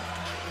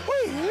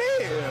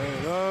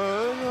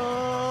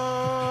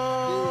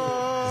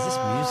 Is this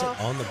music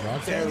on the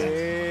broadcast?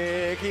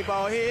 Terry, keep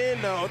on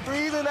hitting no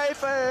threes and they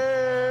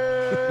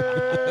fair.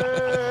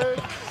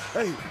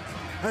 Hey.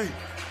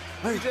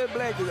 He just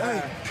blacked his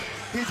eye.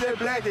 He just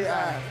blacked his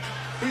eye.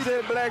 He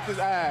just blacked his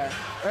eye.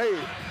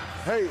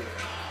 Hey.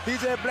 He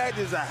just blacked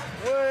his eye.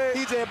 What?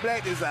 He just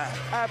blacked his eye.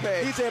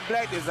 iPad. He just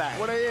blacked his eye.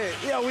 What they at?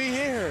 Yeah, we in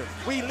here.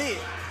 We lit.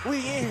 We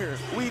in here.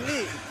 We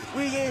lit.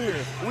 We in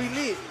here. We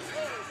lit.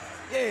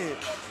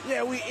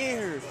 Yeah, we in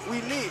here.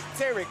 We lit.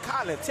 Terry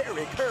Collins,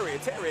 Terry Curry.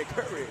 Terry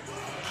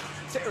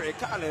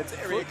Collins,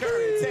 Terry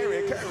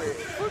Curry.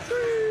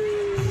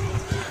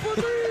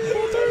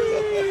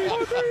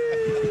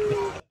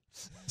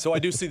 So I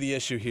do see the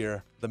issue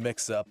here, the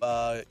mix-up.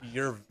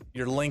 Your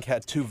link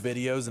had 2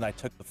 videos, and I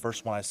took the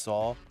first one I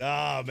saw.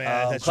 Oh,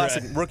 man. That's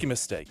classic right. rookie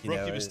mistake.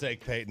 Rookie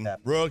mistake, Peyton.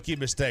 Rookie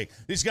mistake.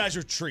 These guys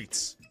are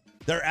treats.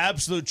 They're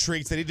absolute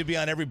treats. They need to be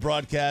on every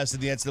broadcast in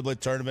the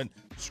NCAA tournament.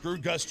 Screw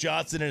Gus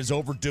Johnson and his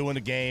overdoing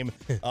the game.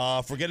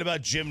 Forget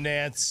about Jim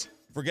Nantz.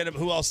 Forget about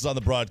who else is on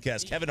the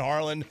broadcast. Kevin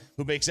Harlan,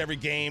 who makes every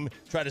game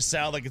try to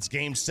sound like it's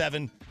Game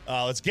 7.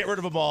 Let's get rid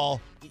of them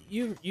all.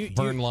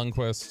 Vern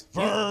Lundquist.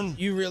 Vern.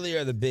 You really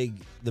are the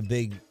big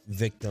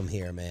victim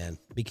here, man,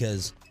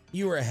 because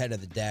you were ahead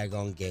of the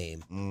daggone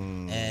game.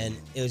 And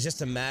it was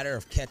just a matter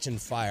of catching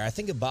fire. I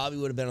think if Bobby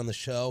would have been on the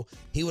show,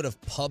 he would have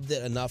pubbed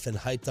it enough and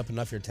hyped up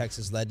enough your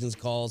Texas Legends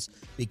calls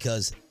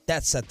because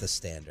that set the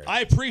standard.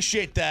 I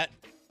appreciate that.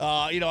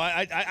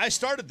 I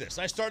started this.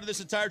 I started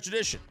this entire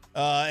tradition.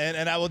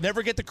 And I will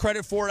never get the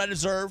credit for it I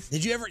deserve.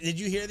 Did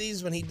you hear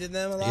these when he did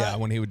them a lot? Yeah,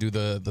 when he would do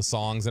the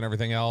songs and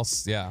everything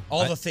else. Yeah.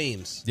 All the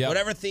themes. Yeah.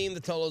 Whatever theme the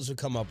Tolos would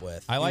come up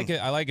with. I like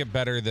it. I like it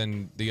better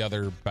than the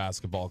other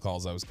basketball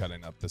calls I was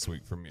cutting up this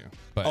week from you.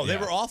 But they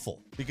were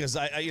awful because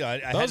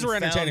I those were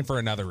entertaining for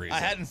another reason.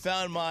 I hadn't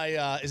found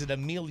my is it a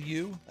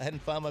milieu? I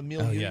hadn't found my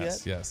milieu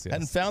yet. Yes.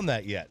 Hadn't found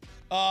that yet.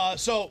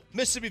 So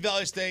Mississippi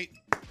Valley State.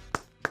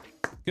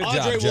 Good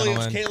Andre job,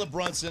 Williams, gentlemen. Caleb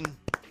Brunson.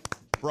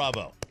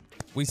 Bravo.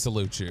 We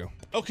salute you.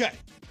 Okay.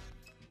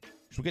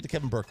 Should we get to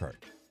Kevin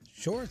Burkhardt?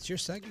 Sure, it's your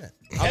segment.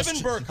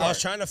 Kevin Burkhardt. I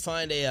was trying to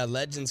find a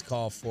Legends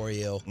call for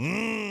you,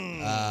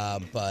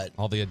 but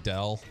all the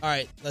Adele. All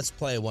right, let's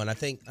play one. I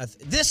think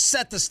this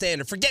set the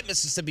standard. Forget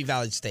Mississippi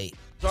Valley State.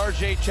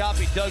 RJ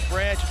Choppy, Doug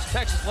Branch. It's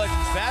Texas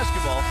Legends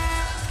basketball,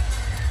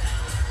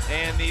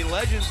 and the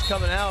Legends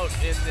coming out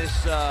in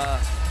this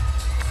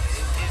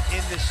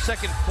in this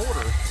second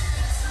quarter,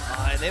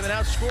 and they've been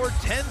outscored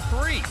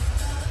 10-3.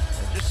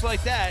 And just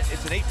like that,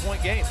 it's an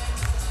 8-point game.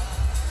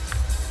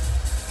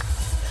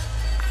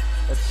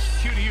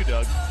 That's cue to you,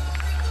 Doug.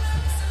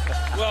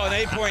 Well, an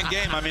 8-point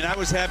game. I mean, I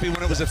was happy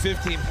when it was a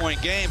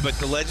 15-point game, but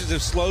the Legends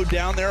have slowed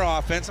down their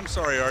offense. I'm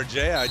sorry,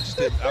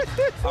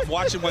 RJ. I'm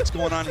watching what's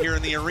going on here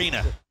in the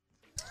arena.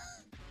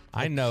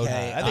 I know.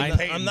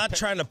 Okay, I'm not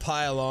trying to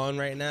pile on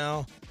right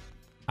now.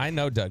 I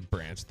know Doug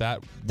Branch.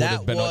 That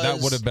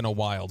would have been a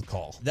wild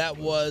call. That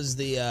was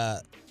the.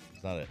 That's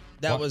not it.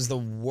 That was the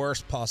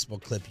worst possible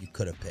clip you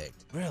could have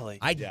picked. Really?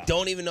 I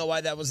don't even know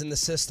why that was in the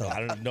system.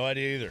 I have no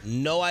idea either.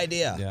 No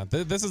idea. Yeah,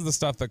 this is the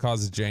stuff that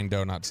causes Jane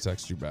Doe not to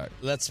text you back.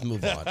 Let's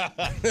move on. All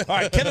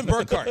right, Kevin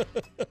Burkhardt.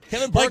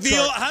 How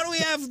do we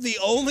have the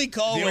only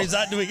call where he's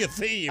not doing a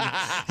theme?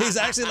 He's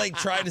actually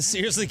trying to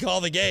seriously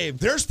call the game.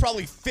 There's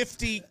probably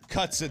 50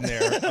 cuts in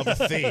there of a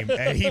theme,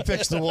 and he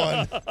picks the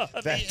one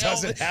that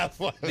doesn't have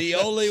one. The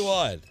only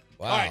one.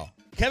 Wow. All right,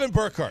 Kevin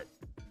Burkhardt.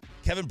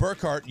 Kevin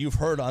Burkhardt, you've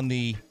heard on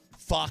the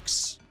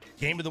Fox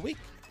Game of the Week.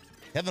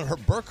 Kevin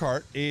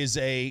Burkhardt is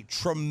a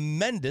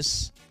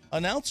tremendous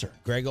announcer.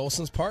 Greg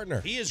Olson's partner.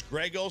 He is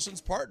Greg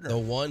Olson's partner. The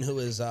one who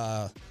is,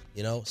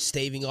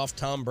 staving off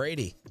Tom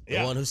Brady.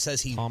 The one who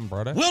says he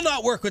will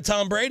not work with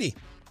Tom Brady.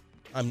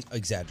 I'm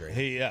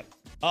exaggerating. Yeah.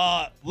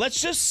 Let's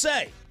just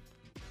say,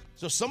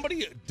 so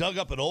somebody dug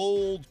up an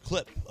old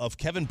clip of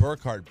Kevin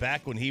Burkhardt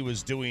back when he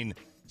was doing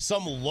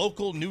some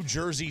local New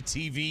Jersey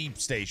TV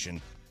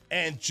station,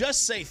 and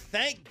just say,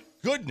 thank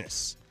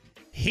goodness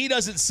he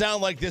doesn't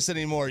sound like this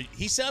anymore.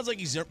 He sounds like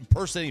he's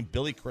impersonating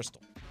Billy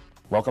Crystal.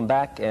 Welcome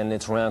back, and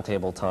it's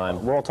roundtable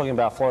time. We're all talking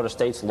about Florida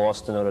State's loss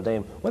to Notre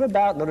Dame. What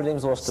about Notre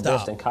Dame's loss to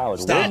Boston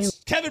College? Stop.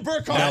 Kevin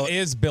Burkhardt. That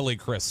is Billy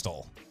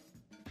Crystal.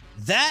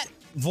 That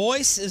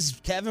voice is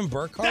Kevin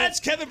Burkhardt?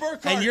 That's Kevin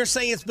Burkhardt. And you're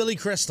saying it's Billy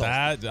Crystal?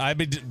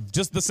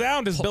 Just the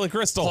sound is Billy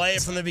Crystal. Play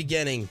it from the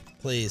beginning,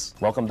 please.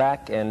 Welcome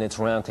back, and it's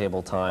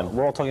roundtable time.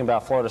 We're all talking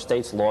about Florida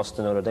State's loss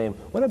to Notre Dame.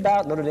 What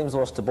about Notre Dame's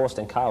loss to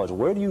Boston College?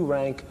 Where do you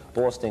rank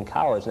Boston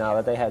College now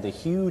that they had the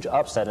huge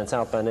upset in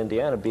South Bend,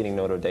 Indiana, beating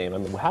Notre Dame? I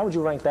mean, how would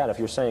you rank that if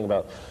you're saying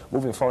about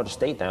moving Florida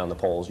State down the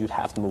polls? You'd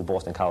have to move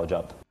Boston College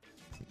up.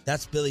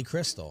 That's Billy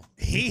Crystal.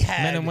 He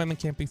had Men and women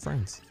can't be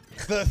friends.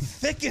 The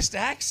thickest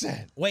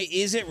accent. Wait,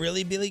 is it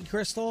really Billy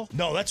Crystal?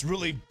 No, that's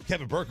really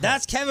Kevin Burkhardt.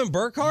 That's Kevin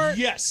Burkhardt?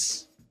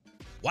 Yes.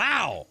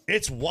 Wow.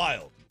 It's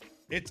wild.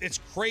 It's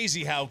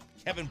crazy how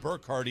Kevin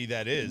Burkhardt-y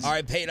that is. All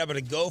right, Peyton, I'm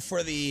going to go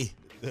for the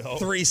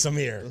threesome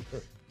here.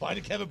 Find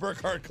a Kevin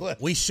Burkhardt clip.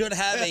 We should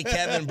have a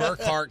Kevin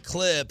Burkhardt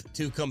clip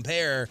to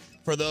compare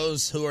for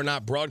those who are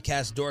not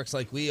broadcast dorks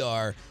like we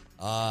are.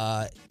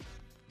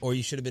 Or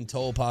you should have been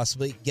told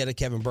possibly, get a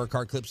Kevin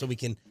Burkhardt clip so we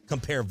can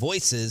compare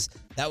voices.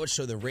 That would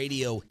show the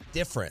radio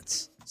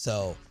difference.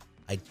 So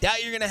I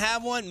doubt you're going to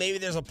have one. Maybe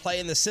there's a play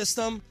in the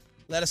system.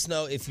 Let us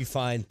know if you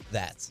find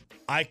that.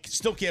 I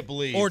still can't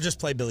believe. Or just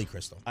play Billy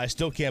Crystal. I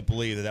still can't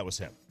believe that was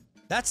him.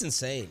 That's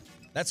insane.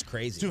 That's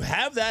crazy. To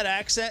have that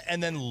accent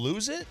and then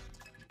lose it?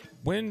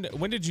 When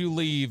did you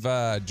leave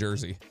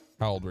Jersey?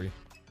 How old were you?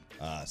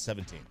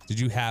 17. Did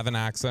you have an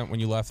accent when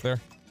you left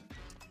there?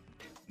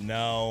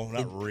 No,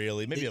 not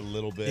really. Maybe a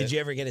little bit. Did you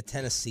ever get a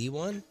Tennessee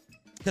one?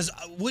 Because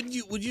would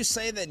you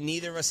say that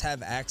neither of us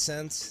have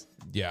accents?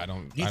 Yeah, I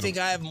don't. Do you think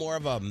I have more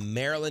of a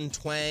Maryland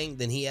twang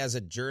than he has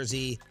a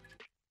Jersey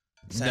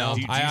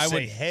sound? No, I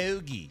would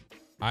hoagie.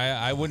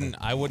 I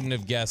wouldn't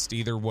have guessed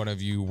either one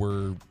of you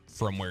were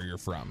from where you're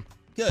from.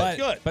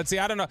 Good. But see,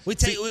 I don't know.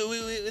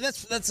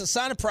 That's a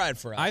sign of pride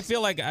for us. I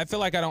feel like I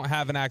don't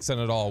have an accent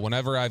at all.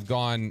 Whenever I've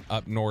gone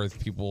up north,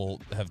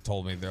 people have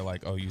told me, they're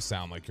like, "Oh, you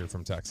sound like you're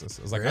from Texas."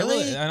 I was like,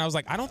 really? And I was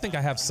like, I don't think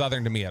I have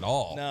Southern to me at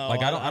all. No,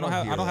 like I don't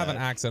have that.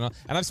 an accent.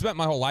 And I've spent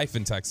my whole life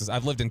in Texas.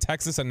 I've lived in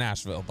Texas and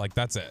Nashville. Like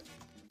that's it.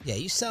 Yeah,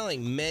 you sound like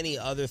many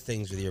other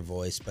things with your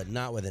voice, but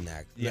not with an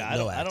accent. Yeah,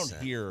 no I don't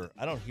accent.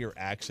 hear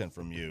accent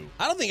from you.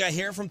 I don't think I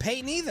hear it from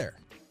Peyton either.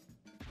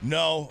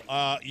 No,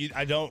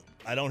 I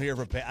don't hear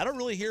from Peyton. I don't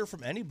really hear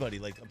from anybody.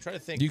 Like I'm trying to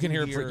think. You can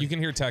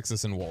hear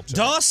Texas and Wolchuk.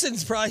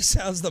 Dawson's probably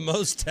sounds the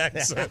most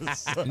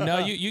Texas. No,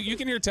 you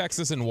can hear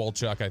Texas and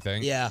Wolchuk, I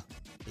think. Yeah,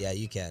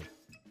 you can.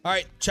 All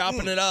right,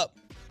 chopping it up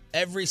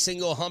every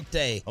single hump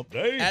day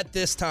at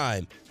this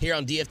time here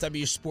on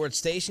DFW Sports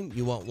Station.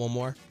 You want one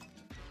more?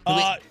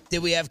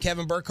 Did we have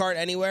Kevin Burkhardt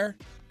anywhere?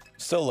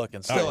 Still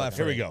looking.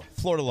 Here we go.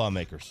 Florida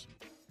lawmakers.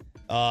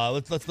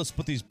 Let's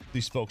put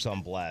these folks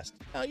on blast.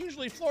 Now,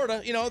 usually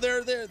Florida,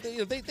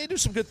 they do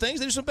some good things.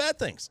 They do some bad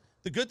things.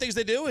 The good things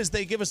they do is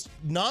they give us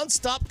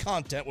nonstop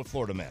content with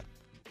Florida Man.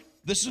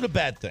 This is a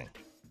bad thing.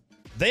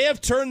 They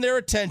have turned their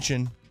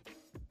attention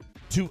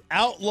to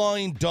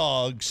outlawing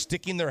dogs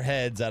sticking their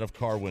heads out of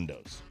car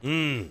windows.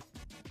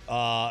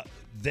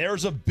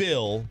 There's a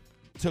bill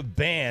to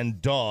ban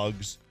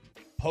dogs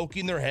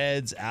poking their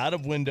heads out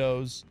of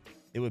windows.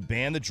 It would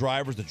ban the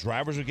drivers. The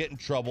drivers would get in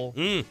trouble.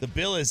 The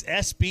bill is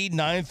SB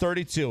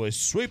 932, a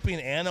sweeping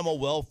animal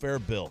welfare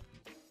bill,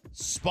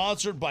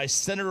 sponsored by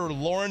Senator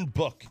Lauren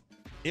Book.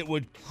 It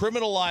would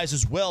criminalize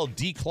as well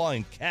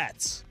declawing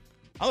cats.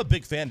 I'm a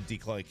big fan of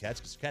declawing cats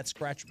because cats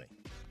scratch me,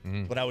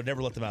 but I would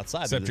never let them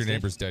outside. Except your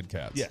neighbor's dead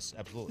cats. Yes,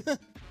 absolutely.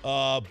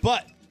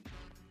 But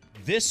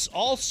this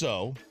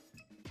also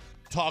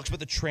talks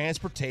about the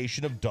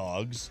transportation of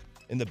dogs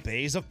in the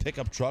bays of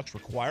pickup trucks,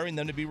 requiring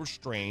them to be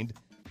restrained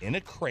in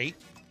a crate.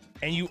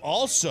 And you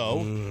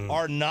also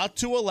are not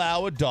to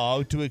allow a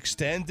dog to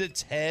extend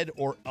its head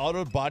or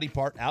outer body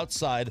part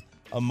outside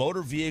a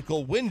motor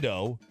vehicle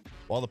window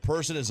while the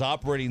person is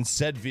operating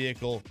said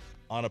vehicle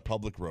on a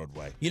public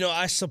roadway. You know,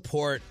 I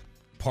support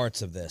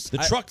parts of this. The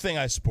truck thing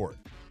I support.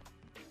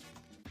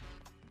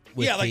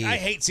 Yeah, I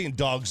hate seeing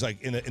dogs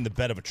like in the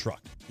bed of a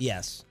truck.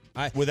 Yes.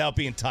 Without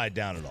being tied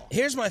down at all.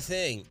 Here's my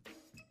thing.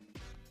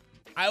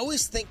 I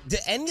always think, do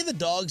any of the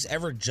dogs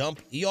ever jump?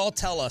 You all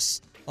tell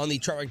us on the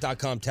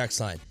truckwreck.com text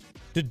line.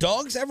 Do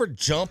dogs ever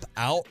jump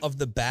out of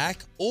the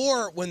back,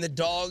 or when the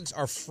dogs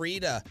are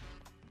free to?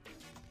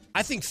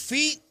 I think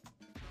feet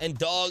and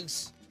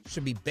dogs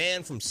should be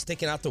banned from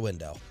sticking out the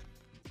window.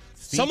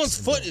 Someone's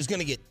foot is going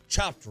to get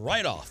chopped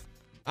right off.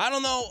 I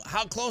don't know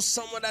how close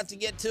someone would have to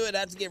get to it. It'd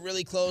have to get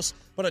really close.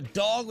 But a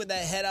dog with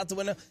that head out the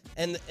window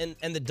and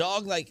the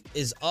dog like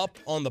is up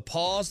on the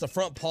paws, the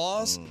front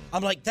paws.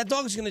 I'm like, that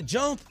dog's going to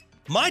jump.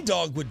 My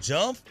dog would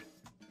jump.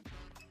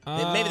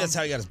 Maybe that's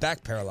how he got his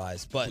back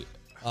paralyzed. But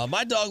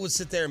my dog would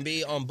sit there and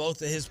be on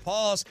both of his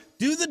paws.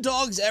 Do the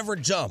dogs ever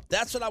jump?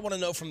 That's what I want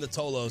to know from the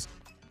Tolos.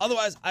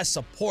 Otherwise, I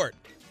support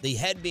the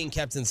head being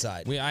kept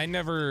inside. I've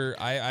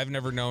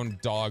never known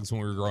dogs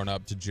when we were growing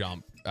up to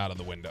jump out of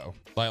the window.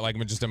 Like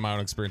just in my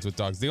own experience with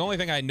dogs. The only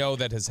thing I know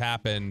that has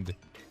happened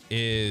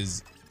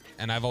is,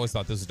 and I've always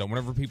thought this is dumb,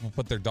 whenever people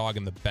put their dog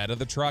in the bed of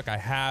the truck, I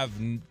have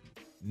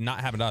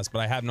not happened to us, but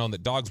I have known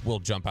that dogs will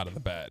jump out of the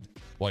bed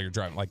while you're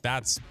driving. Like,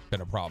 that's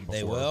been a problem before.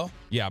 They will?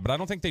 Yeah, but I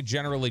don't think they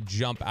generally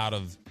jump out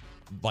of,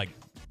 like,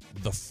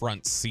 the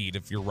front seat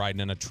if you're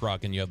riding in a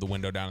truck and you have the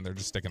window down and they're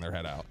just sticking their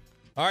head out.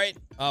 All right,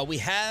 we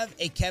have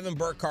a Kevin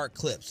Burkhardt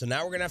clip, so now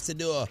we're going to have to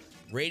do a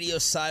radio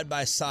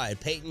side-by-side.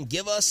 Peyton,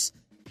 give us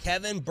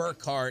Kevin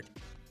Burkhardt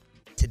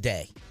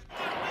today.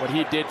 What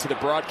he did to the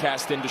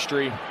broadcast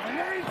industry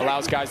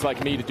allows guys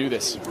like me to do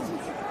this.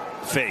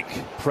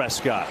 Fake.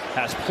 Prescott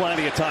has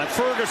plenty of time.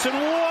 Ferguson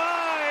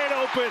wide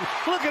open.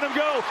 Look at him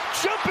go.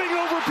 Jumping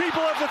over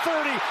people at the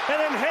 30 and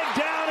then head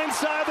down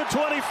inside the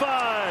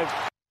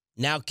 25.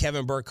 Now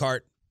Kevin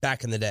Burkhardt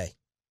back in the day.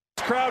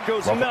 Crowd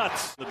goes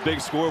nuts. The big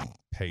score.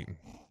 Peyton.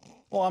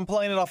 Well, I'm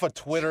playing it off of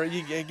Twitter.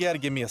 You got to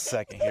give me a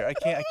second here.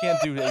 I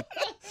can't do it.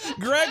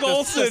 Greg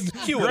Olson.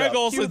 Greg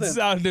Olson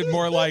sounded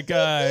more like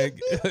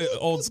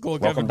old school.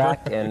 Welcome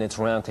back, and it's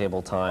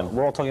roundtable time.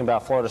 We're all talking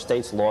about Florida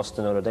State's loss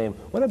to Notre Dame.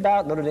 What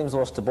about Notre Dame's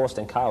loss to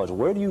Boston College?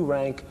 Where do you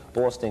rank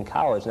Boston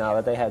College now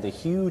that they had the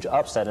huge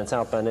upset in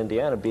South Bend,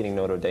 Indiana, beating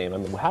Notre Dame? I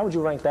mean, how would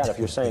you rank that if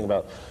you're saying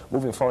about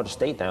moving Florida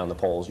State down the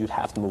polls? You'd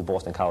have to move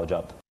Boston College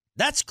up.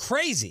 That's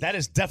crazy. That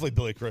is definitely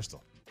Billy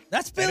Crystal.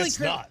 That's Billy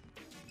Crystal. Not.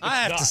 I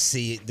have to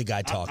see the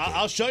guy talking.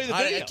 I'll show you the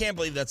video. I can't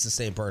believe that's the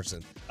same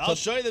person. I'll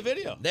show you the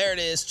video. There it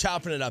is,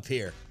 chopping it up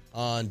here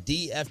on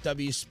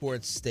DFW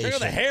Sports Station.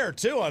 Check out the hair,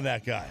 too, on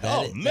that guy.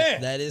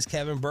 Man. That is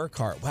Kevin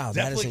Burkhardt. Wow,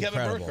 Definitely that is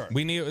incredible. Kevin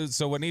Burkhardt.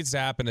 So what needs to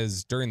happen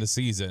is during the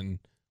season,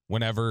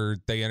 whenever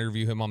they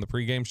interview him on the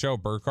pregame show,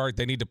 Burkhardt,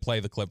 they need to play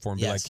the clip for him.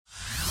 Yes. Be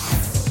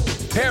like,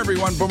 Hey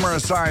everyone, Boomer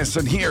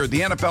Esiason here.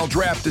 The NFL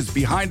Draft is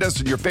behind us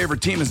and your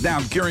favorite team is now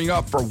gearing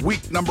up for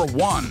week number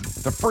 1.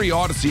 The free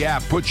Odyssey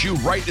app puts you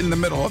right in the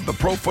middle of the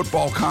pro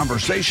football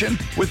conversation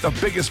with the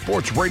biggest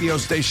sports radio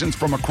stations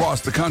from across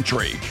the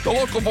country. The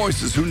local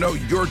voices who know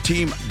your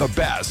team the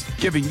best,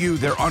 giving you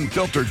their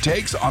unfiltered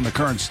takes on the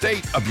current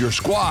state of your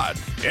squad.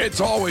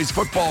 It's always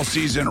football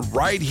season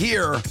right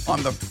here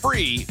on the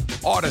free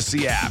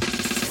Odyssey app.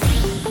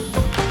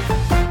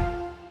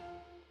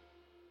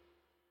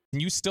 Can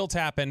you still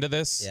tap into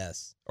this?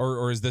 Yes.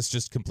 Or is this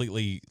just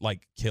completely,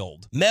 like,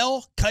 killed?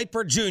 Mel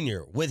Kiper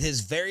Jr. with his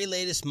very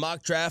latest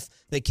mock draft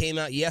that came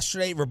out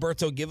yesterday.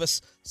 Roberto, give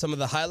us some of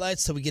the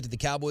highlights till we get to the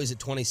Cowboys at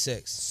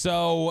 26.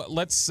 So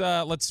let's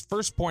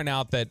first point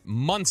out that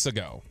months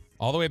ago,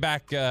 all the way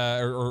back,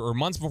 or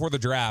months before the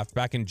draft,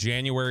 back in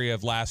January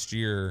of last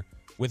year,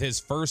 with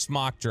his first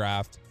mock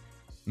draft,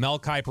 Mel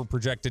Kiper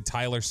projected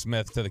Tyler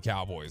Smith to the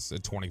Cowboys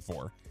at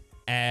 24.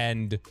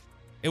 And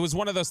it was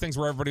one of those things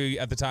where everybody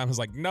at the time was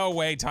like, no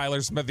way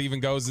Tyler Smith even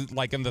goes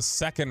like in the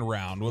second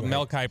round. With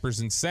Mel Kiper's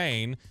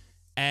insane.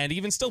 And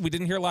even still, we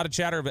didn't hear a lot of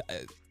chatter. But,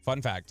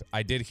 fun fact,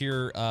 I did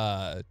hear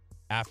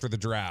after the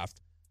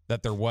draft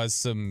that there was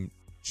some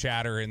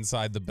chatter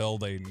inside the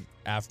building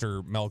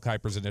after Mel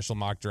Kiper's initial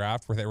mock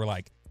draft where they were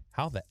like,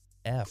 how the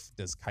F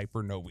does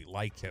Kiper know we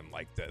like him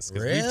like this?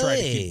 Because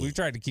we've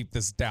tried to keep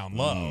this down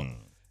low.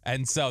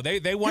 And so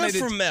they wanted Good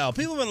for Mel.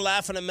 People have been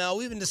laughing at Mel.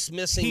 We've been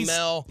dismissing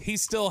Mel. He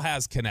still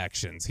has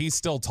connections. He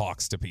still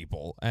talks to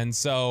people. And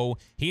so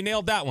he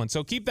nailed that one.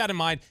 So keep that in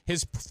mind.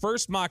 His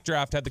first mock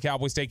draft had the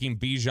Cowboys taking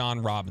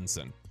Bijan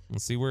Robinson.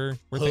 Let's see where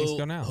things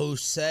go now. Who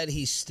said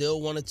he still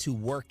wanted to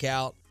work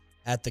out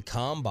at the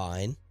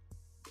Combine.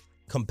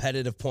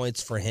 Competitive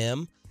points for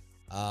him.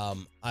 I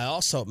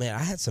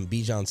had some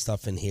Bijan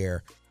stuff in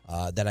here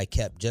that I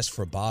kept just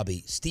for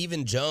Bobby.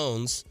 Stephen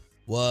Jones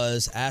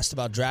was asked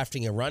about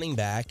drafting a running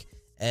back,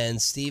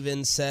 and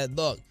Steven said,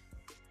 look,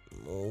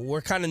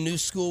 we're kind of new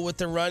school with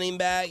the running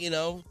back,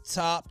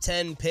 top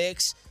 10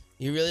 picks.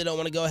 You really don't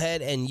want to go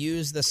ahead and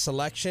use the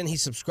selection. He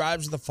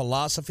subscribes to the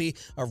philosophy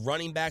of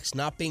running backs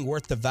not being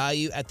worth the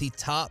value at the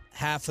top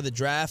half of the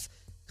draft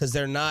because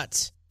they're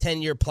not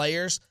 10-year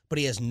players, but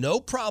he has no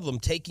problem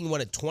taking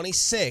one at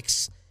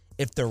 26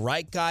 if the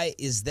right guy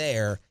is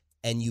there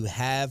and you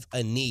have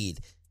a need.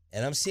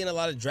 And I'm seeing a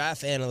lot of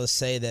draft analysts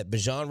say that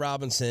Bijan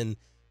Robinson,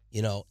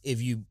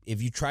 if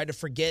you try to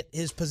forget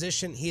his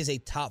position, he is a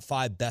top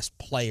 5 best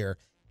player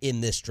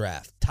in this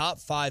draft. Top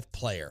 5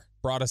 player.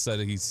 Brada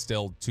said he's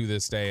still, to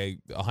this day,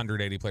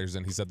 180 players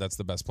in. He said that's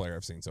the best player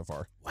I've seen so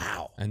far.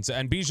 Wow. And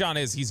Bijan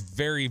he's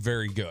very,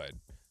 very good.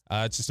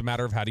 It's just a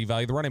matter of how do you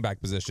value the running back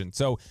position.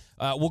 So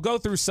we'll go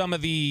through some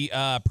of the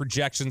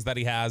projections that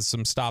he has,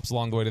 some stops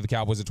along the way to the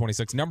Cowboys at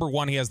 26. Number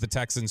 1, he has the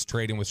Texans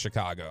trading with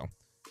Chicago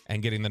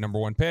and getting the number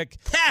 1 pick.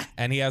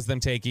 And he has them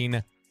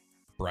taking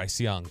Bryce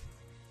Young,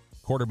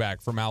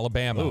 quarterback from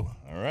Alabama. Ooh,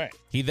 all right.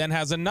 He then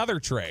has another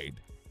trade.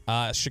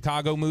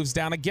 Chicago moves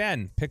down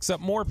again, picks up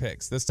more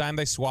picks. This time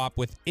they swap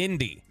with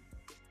Indy.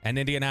 And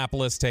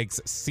Indianapolis takes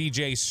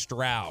C.J.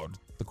 Stroud,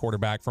 the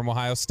quarterback from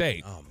Ohio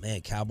State. Oh, man,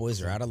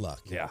 Cowboys are out of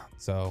luck. Yeah,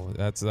 so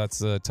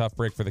that's a tough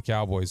break for the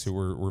Cowboys, who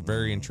were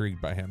very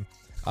intrigued by him.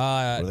 What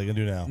are they going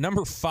to do now?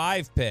 Number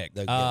 5 pick.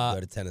 They're going to go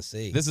to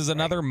Tennessee. This is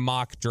another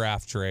mock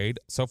draft trade.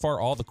 So far,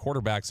 all the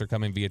quarterbacks are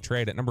coming via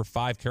trade. At number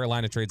 5,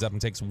 Carolina trades up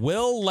and takes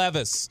Will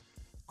Levis,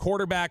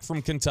 quarterback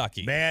from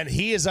Kentucky. Man,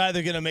 he is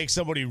either going to make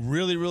somebody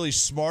really, really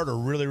smart or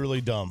really,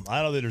 really dumb.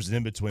 I don't think there's an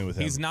in-between with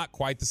him. He's not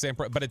quite the same,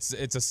 but it's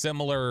a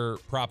similar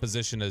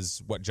proposition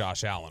as what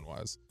Josh Allen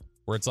was,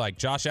 where it's like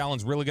Josh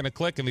Allen's really going to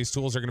click and these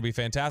tools are going to be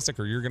fantastic,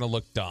 or you're going to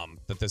look dumb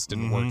that this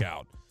didn't work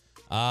out.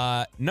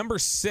 Number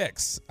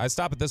 6, I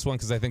stop at this one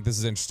because I think this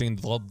is interesting.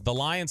 The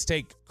Lions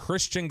take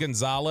Christian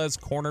Gonzalez,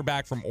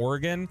 cornerback from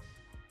Oregon.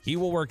 He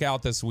will work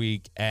out this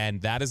week, and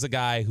that is a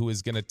guy who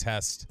is going to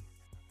test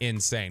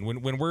insane.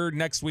 When we're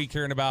next week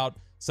hearing about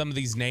some of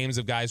these names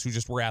of guys who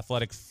just were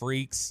athletic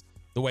freaks,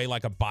 the way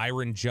like a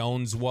Byron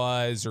Jones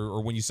was,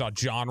 or when you saw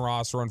John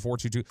Ross run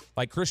 4.22,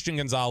 like Christian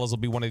Gonzalez will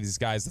be one of these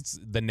guys that's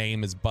the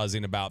name is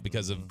buzzing about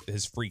because of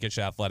his freakish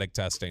athletic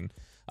testing.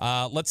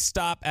 Let's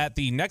stop at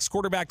the next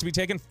quarterback to be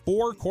taken.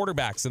 4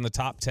 quarterbacks in the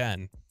top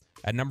 10.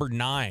 At number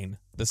 9,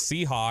 the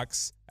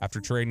Seahawks,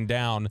 after trading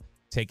down,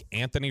 take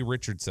Anthony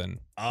Richardson.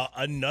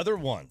 Another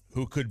one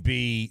who could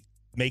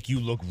make you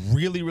look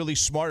really, really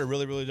smart or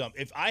really, really dumb.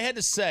 If I had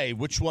to say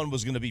which one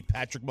was going to be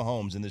Patrick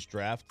Mahomes in this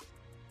draft,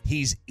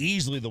 he's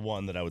easily the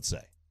one that I would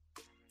say.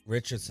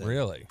 Richardson.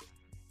 Really?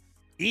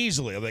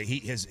 Easily. I mean,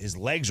 his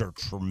legs are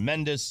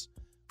tremendous.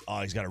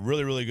 He's got a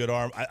really, really good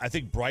arm. I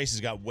think Bryce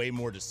has got way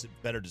more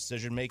better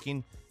decision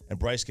making, and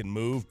Bryce can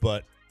move.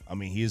 But I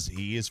mean, he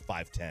is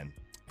 5'10".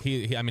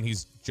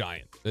 He's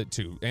giant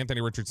too.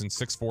 Anthony Richardson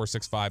 6'4",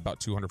 6'5", about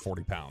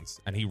 240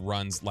 pounds, and he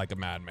runs like a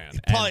madman.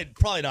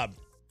 Probably not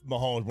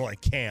Mahomes, more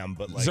like Cam,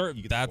 but like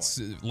that's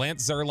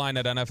Lance Zierlein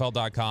at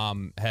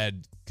NFL.com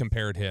had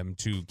compared him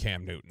to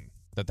Cam Newton.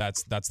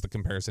 That's the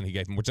comparison he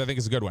gave him, which I think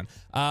is a good one.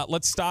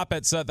 Let's stop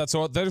at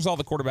there's all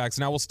the quarterbacks.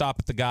 Now we'll stop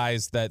at the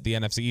guys that the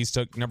NFC East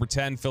took. Number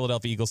 10,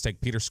 Philadelphia Eagles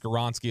take Peter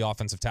Skoronski,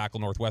 offensive tackle,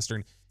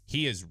 Northwestern.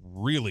 He is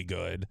really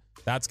good.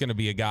 That's going to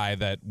be a guy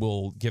that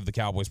will give the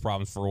Cowboys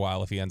problems for a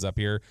while if he ends up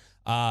here.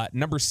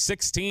 Number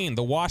 16,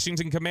 the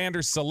Washington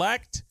Commanders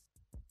select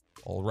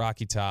old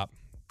Rocky Top,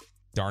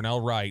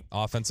 Darnell Wright,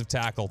 offensive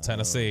tackle,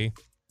 Tennessee.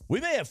 We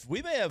may have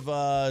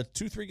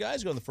 2-3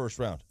 guys go in the first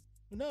round.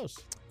 Who knows?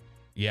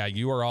 Yeah,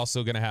 you are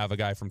also going to have a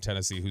guy from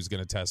Tennessee who's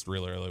going to test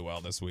really, really well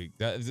this week.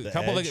 A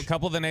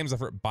couple of the names,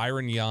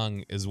 Byron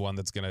Young is one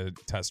that's going to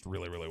test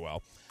really, really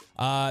well.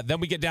 Then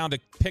we get down to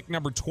pick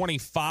number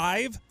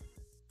 25,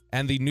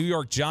 and the New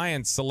York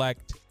Giants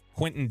select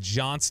Quentin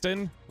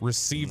Johnston,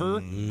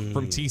 receiver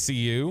from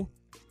TCU.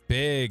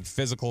 Big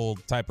physical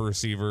type of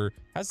receiver.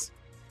 Has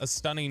a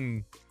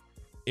stunning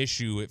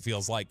issue, it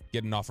feels like,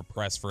 getting off a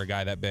press for a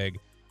guy that big.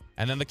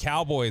 And then the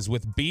Cowboys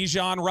with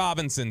Bijan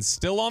Robinson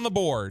still on the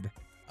board.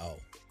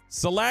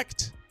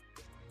 Select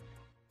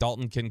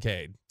Dalton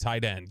Kincaid,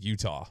 tight end,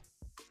 Utah.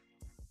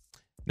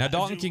 Now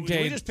Dalton Kincaid.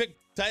 Did we just pick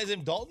tight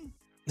end Dalton?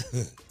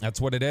 That's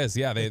what it is.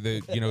 Yeah,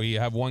 they you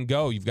have one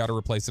go, you've got to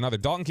replace another.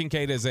 Dalton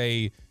Kincaid is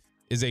a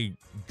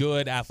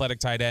good athletic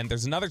tight end.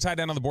 There's another tight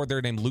end on the board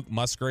there named Luke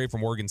Musgrave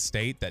from Oregon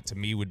State that to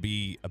me would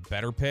be a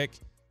better pick.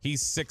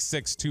 He's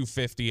 6'6",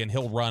 250, and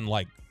he'll run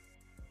like.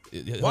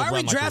 Why are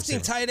we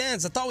drafting tight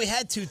ends? I thought we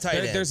had 2 tight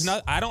ends.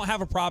 I don't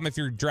have a problem if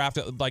you're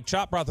drafted. Like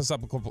Chop brought this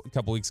up a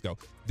couple weeks ago.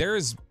 There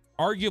is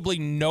arguably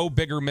no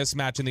bigger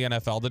mismatch in the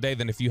NFL today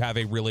than if you have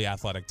a really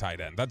athletic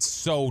tight end. That's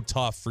so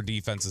tough for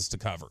defenses to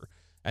cover.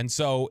 And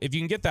so if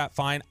you can get that,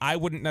 fine. I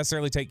wouldn't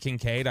necessarily take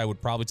Kincaid. I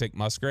would probably take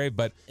Musgrave.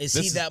 But is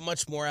he that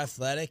much more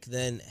athletic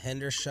than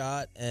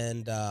Hendershot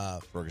and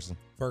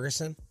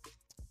Ferguson?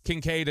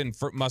 Kincaid and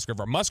Musgrave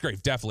are.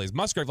 Musgrave definitely is.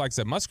 Musgrave, like I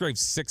said,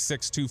 Musgrave's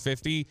 6'6",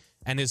 250,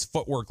 and his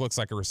footwork looks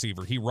like a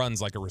receiver. He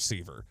runs like a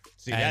receiver.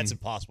 See, that's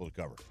impossible to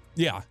cover.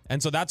 Yeah,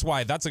 and so that's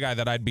why that's a guy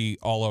that I'd be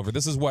all over.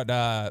 This is what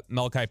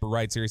Mel Kiper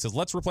writes here. He says,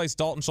 let's replace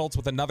Dalton Schultz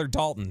with another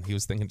Dalton. He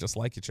was thinking just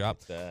like you, Chop.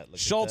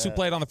 Schultz, who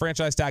played on the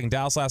franchise tag in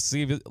Dallas last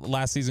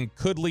season,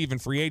 could leave in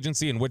free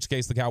agency, in which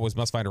case the Cowboys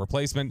must find a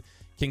replacement.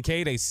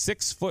 Kincaid, a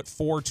 6'4",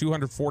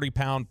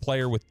 240-pound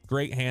player with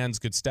great hands,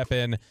 could step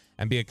in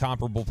and be a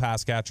comparable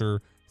pass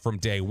catcher from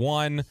day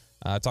one.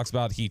 Talks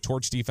about he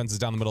torched defenses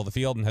down the middle of the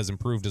field and has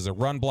improved as a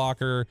run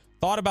blocker.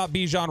 Thought about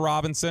Bijan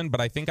Robinson,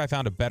 but I think I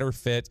found a better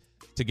fit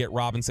to get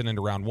Robinson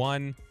into round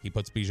 1. He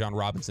puts Bijan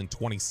Robinson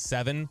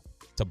 27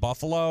 to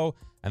Buffalo.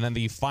 And then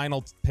the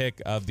final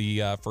pick of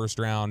the first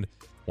round,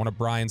 one of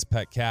Brian's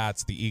pet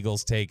cats, the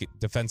Eagles take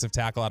defensive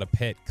tackle out of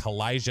Pitt,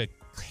 Kalijah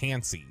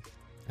Kancey.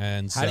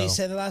 And so, how do you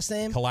say the last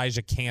name?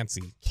 Kalijah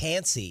Kancey.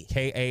 Kancey.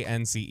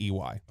 Kancey.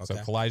 Okay. So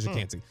Kalijah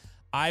Kancey.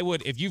 I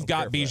would, if you've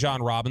got Bijan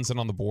Robinson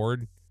on the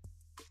board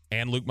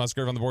and Luke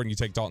Musgrave on the board and you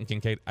take Dalton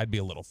Kincaid, I'd be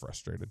a little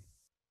frustrated.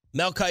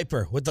 Mel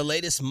Kiper with the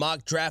latest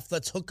mock draft.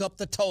 Let's hook up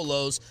the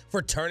Tolos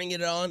for turning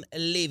it on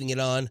and leaving it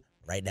on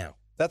right now.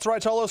 That's right,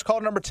 Tolos.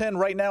 Call number 10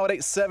 right now at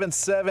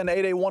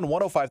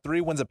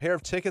 877-881-1053. Wins a pair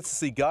of tickets to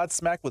see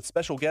Godsmack with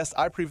special guest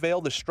I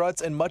Prevail, The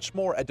Struts, and much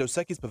more at Dos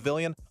Equis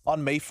Pavilion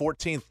on May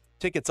 14th.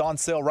 Tickets on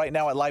sale right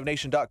now at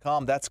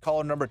livenation.com. That's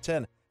caller number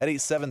 10 at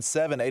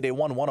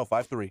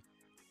 877-881-1053.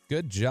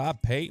 Good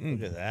job, Peyton.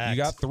 Look at that. You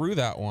got through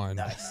that one.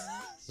 Nice.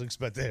 I was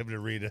expecting him to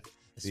read it.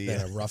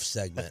 It's been a rough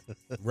segment.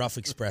 Rough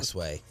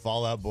expressway.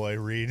 Fallout Boy,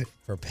 Reed.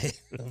 For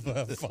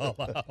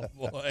Fallout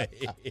Boy.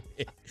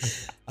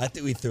 I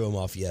think we threw him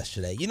off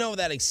yesterday. You know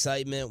that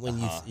excitement when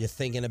you're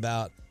thinking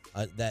about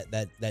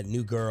that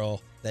new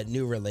girl, that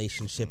new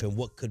relationship, and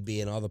what could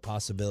be and all the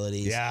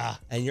possibilities. Yeah.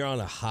 And you're on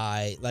a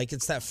high. Like,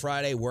 it's that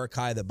Friday work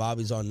high that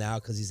Bobby's on now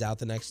because he's out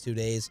the next 2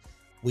 days.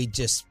 We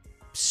just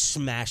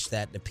smashed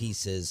that to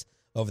pieces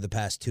over the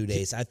past 2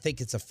 days. I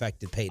think it's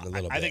affected Peyton a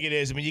little bit. I think it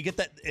is. I mean, you get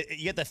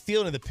that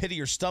feeling in the pit of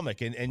your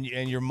stomach, and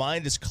your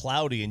mind is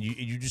cloudy, and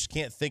you just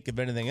can't think of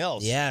anything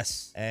else.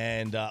 Yes.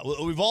 And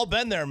we've all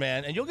been there,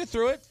 man. And you'll get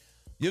through it.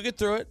 You'll get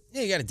through it.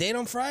 Yeah, you got a date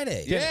on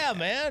Friday. Yeah,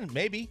 man,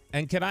 maybe.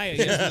 And can I?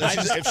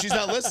 If she's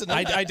not listening,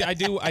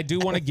 I do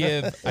want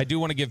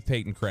to give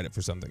Peyton credit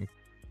for something.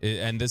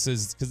 And this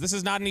is because this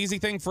is not an easy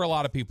thing for a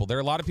lot of people. There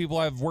are a lot of people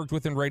I've worked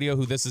with in radio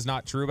who this is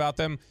not true about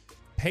them.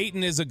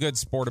 Peyton is a good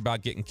sport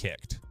about getting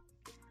kicked.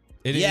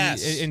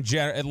 In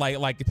general,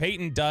 like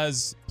Peyton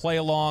does play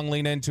along,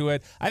 lean into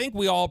it. I think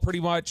we all pretty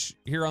much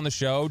here on the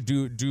show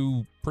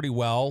do pretty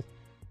well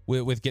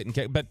with getting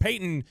kicked. But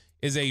Peyton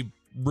is a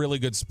really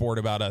good sport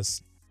about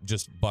us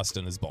just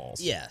busting his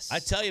balls. Yes, I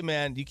tell you,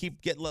 man. You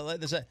keep getting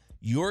this.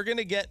 You're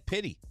gonna get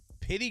pity.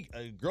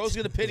 A girl's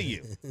gonna pity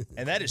you,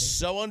 and that is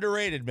so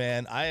underrated,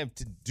 man.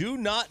 Do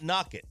not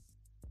knock it.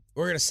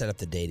 We're gonna set up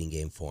the dating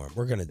game for him.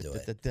 We're gonna do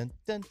it.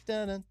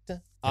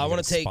 I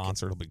want to take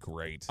sponsor. It'll be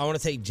great. I want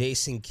to take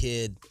Jason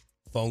Kidd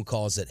phone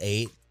calls at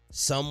 8.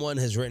 Someone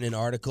has written an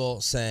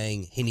article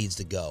saying he needs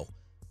to go.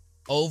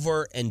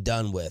 Over and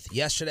done with.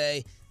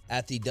 Yesterday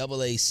at the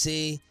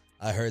AAC,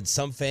 I heard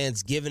some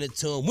fans giving it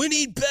to him. We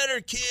need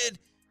better, kid.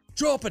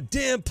 Drop a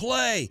damn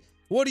play.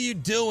 What are you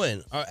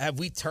doing? Have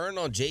we turned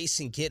on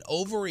Jason Kidd?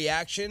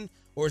 Overreaction?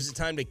 Or is it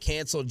time to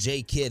cancel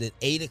J Kidd at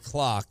 8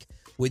 o'clock?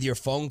 With your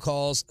phone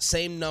calls,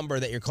 same number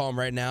that you're calling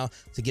right now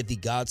to get the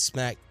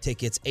Godsmack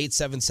tickets,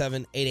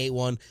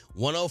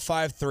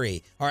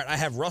 877-881-1053. All right, I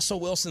have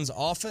Russell Wilson's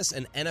office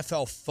and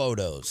NFL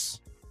photos.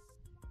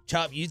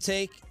 Chop, you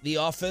take the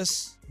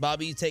office.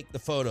 Bobby, you take the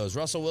photos.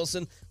 Russell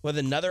Wilson with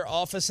another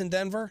office in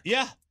Denver?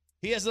 Yeah,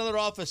 he has another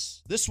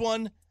office. This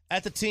one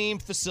at the team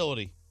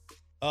facility.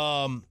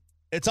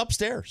 It's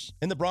upstairs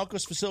in the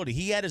Broncos facility.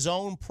 He had his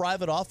own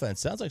private offense.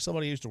 Sounds like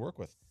somebody he used to work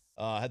with.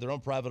 Had their own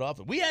private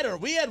office. We had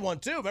one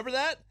too. Remember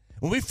that?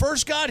 When we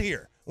first got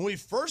here,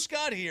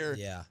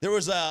 yeah, there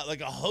was a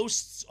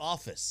host's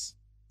office.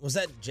 Was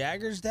that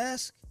Jagger's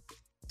desk?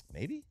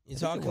 Maybe. You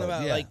talking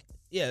about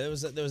there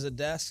was a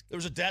desk. There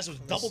was a desk. It was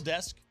a double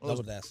desk.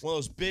 Double desk. One of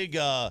those big.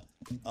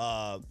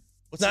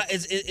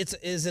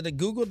 Is it a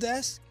Google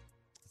desk?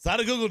 It's not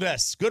a Google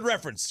desk. Good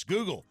reference.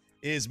 Google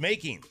is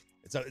making.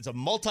 It's a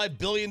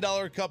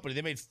multi-billion-dollar company.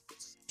 They made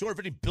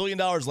 $250 billion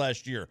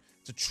last year.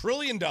 It's a $1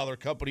 trillion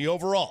company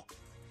overall.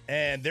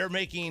 And they're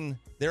making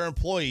their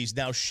employees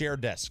now share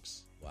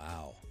desks.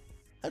 Wow.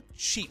 How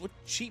cheap. What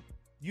cheap?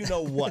 You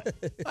know what?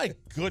 My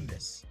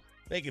goodness.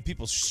 Making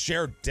people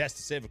share desks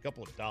to save a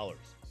couple of dollars.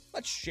 I'm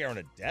not sharing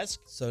a desk.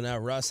 So now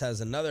Russ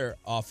has another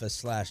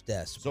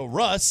office/desk. So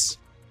Russ,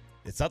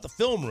 it's not the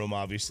film room,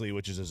 obviously,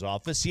 which is his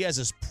office. He has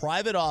his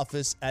private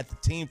office at the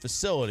team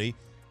facility.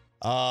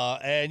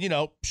 And,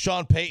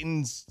 Sean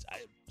Payton's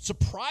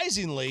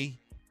surprisingly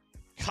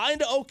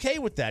kind of okay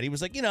with that. He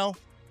was like,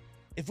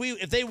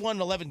 if they won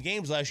 11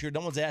 games last year,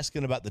 no one's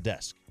asking about the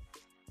desk.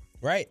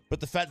 Right. But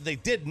the fact that they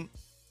didn't,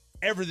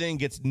 everything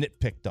gets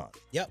nitpicked on.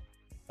 Yep.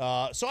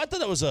 So I thought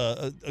that was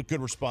a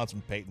good response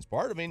from Peyton's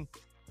part. I mean,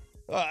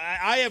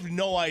 I have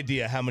no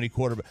idea how many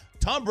quarterbacks.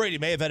 Tom Brady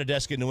may have had a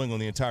desk in New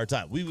England the entire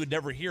time. We would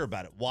never hear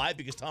about it. Why?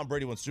 Because Tom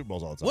Brady won Super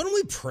Bowls all the time. Wouldn't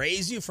we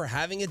praise you for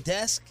having a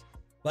desk?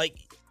 Like,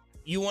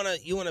 you want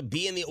to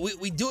be in the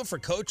we do it for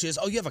coaches.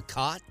 Oh, you have a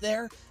cot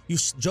there?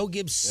 Joe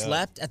Gibbs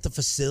slept at the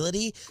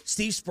facility.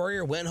 Steve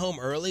Spurrier went home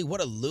early.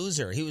 What a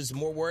loser. He was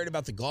more worried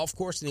about the golf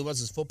course than he was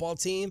his football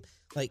team.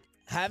 Like,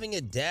 having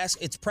a desk,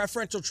 it's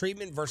preferential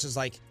treatment versus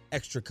like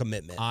extra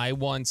commitment. I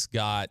once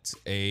got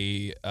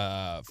a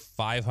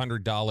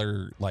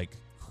 $500 like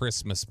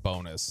Christmas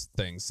bonus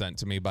thing sent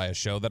to me by a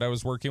show that I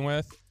was working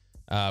with.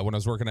 When I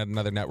was working at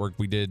another network,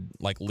 we did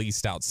like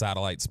leased out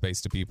satellite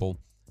space to people.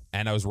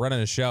 And I was running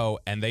a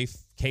show, and they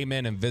came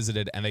in and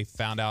visited, and they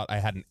found out I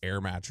had an air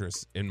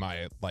mattress in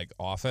my like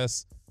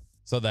office,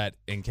 so that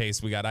in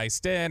case we got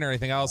iced in or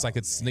anything else, I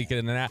could sneak it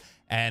in and out.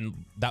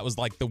 And that was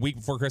like the week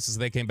before Christmas.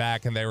 They came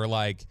back and they were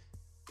like,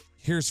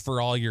 "Here's for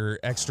all your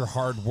extra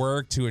hard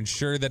work to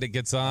ensure that it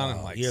gets on."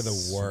 I'm like, you're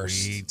the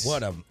worst.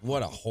 What a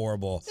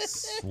horrible,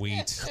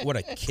 what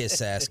a kiss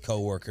ass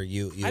coworker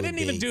you. I didn't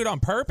even do it on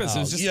purpose. It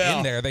was just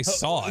in there. They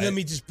saw it. Let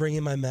me just bring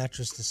in my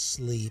mattress to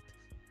sleep.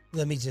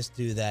 Let me just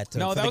do that.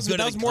 No, that was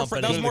more for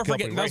getting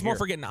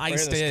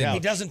iced in. He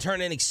doesn't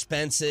turn in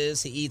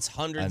expenses. He eats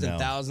hundreds and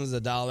thousands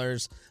of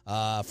dollars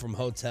from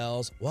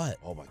hotels. What?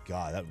 Oh my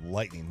God, that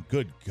lightning!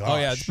 Good gosh. Oh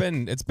yeah,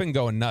 it's been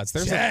going nuts.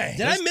 Did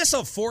I miss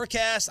a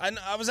forecast?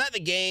 I was at the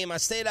game. I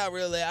stayed out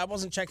really late. I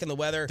wasn't checking the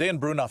weather. Dan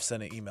Brunoff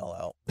sent an email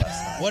out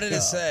last night. What did it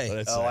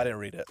say? I didn't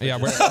read it. Yeah,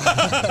 you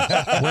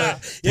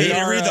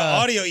didn't read the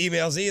audio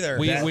emails either.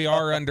 We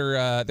are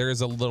under. There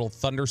is a little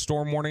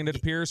thunderstorm warning that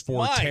appears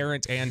for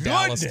Tarrant and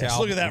Dallas.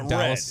 Look at that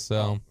red.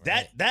 So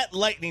that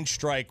lightning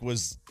strike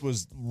was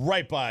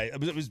right by.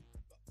 It was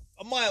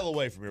a mile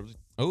away from here.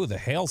 Oh, the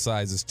hail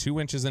size is 2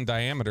 inches in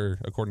diameter,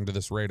 according to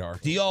this radar.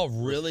 Do y'all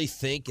really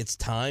think it's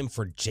time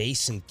for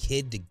Jason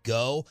Kidd to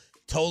go?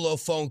 Tolo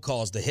phone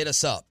calls to hit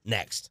us up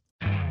next.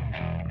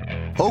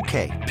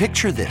 Okay,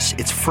 picture this.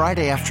 It's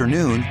Friday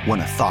afternoon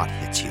when a thought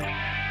hits you.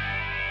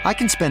 I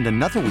can spend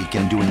another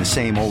weekend doing the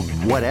same old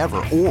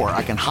whatever, or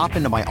I can hop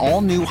into my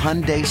all-new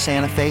Hyundai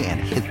Santa Fe and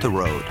hit the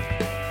road.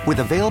 With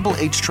available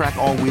H-Track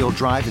all-wheel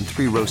drive and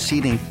 3-row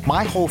seating,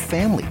 my whole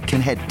family can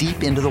head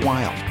deep into the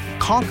wild.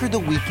 Conquer the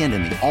weekend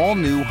in the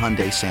all-new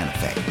Hyundai Santa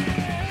Fe.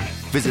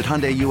 Visit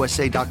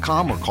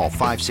HyundaiUSA.com or call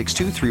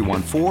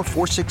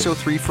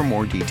 562-314-4603 for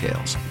more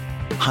details.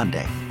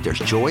 Hyundai, there's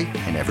joy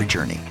in every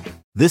journey.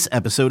 This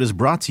episode is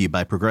brought to you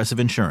by Progressive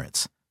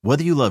Insurance.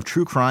 Whether you love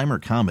true crime or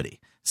comedy,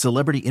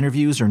 celebrity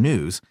interviews or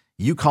news,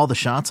 you call the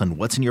shots on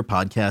what's in your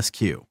podcast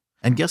queue.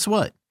 And guess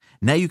what?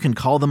 Now you can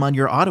call them on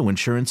your auto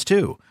insurance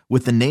too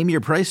with the Name Your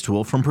Price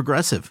tool from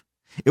Progressive.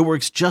 It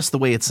works just the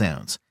way it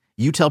sounds.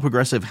 You tell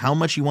Progressive how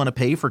much you want to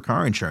pay for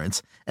car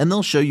insurance, and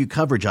they'll show you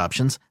coverage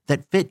options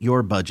that fit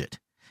your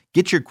budget.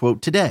 Get your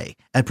quote today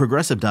at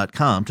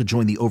Progressive.com to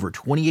join the over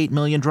 28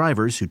 million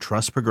drivers who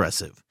trust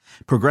Progressive.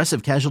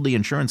 Progressive Casualty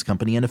Insurance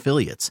Company and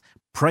Affiliates.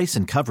 Price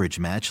and coverage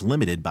match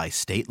limited by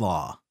state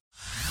law.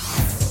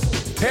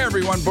 Hey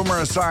everyone,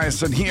 Boomer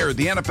Esiason here.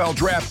 The NFL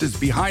Draft is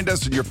behind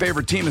us and your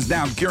favorite team is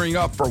now gearing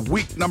up for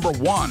week number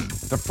 1.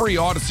 The free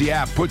Odyssey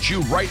app puts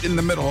you right in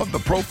the middle of the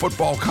pro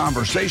football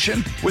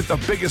conversation with the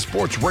biggest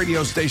sports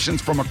radio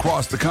stations from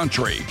across the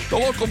country. The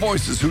local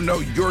voices who know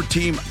your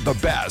team the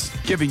best,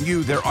 giving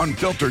you their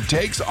unfiltered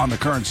takes on the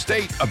current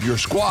state of your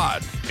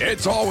squad.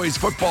 It's always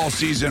football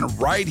season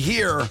right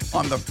here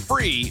on the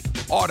free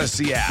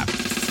Odyssey app.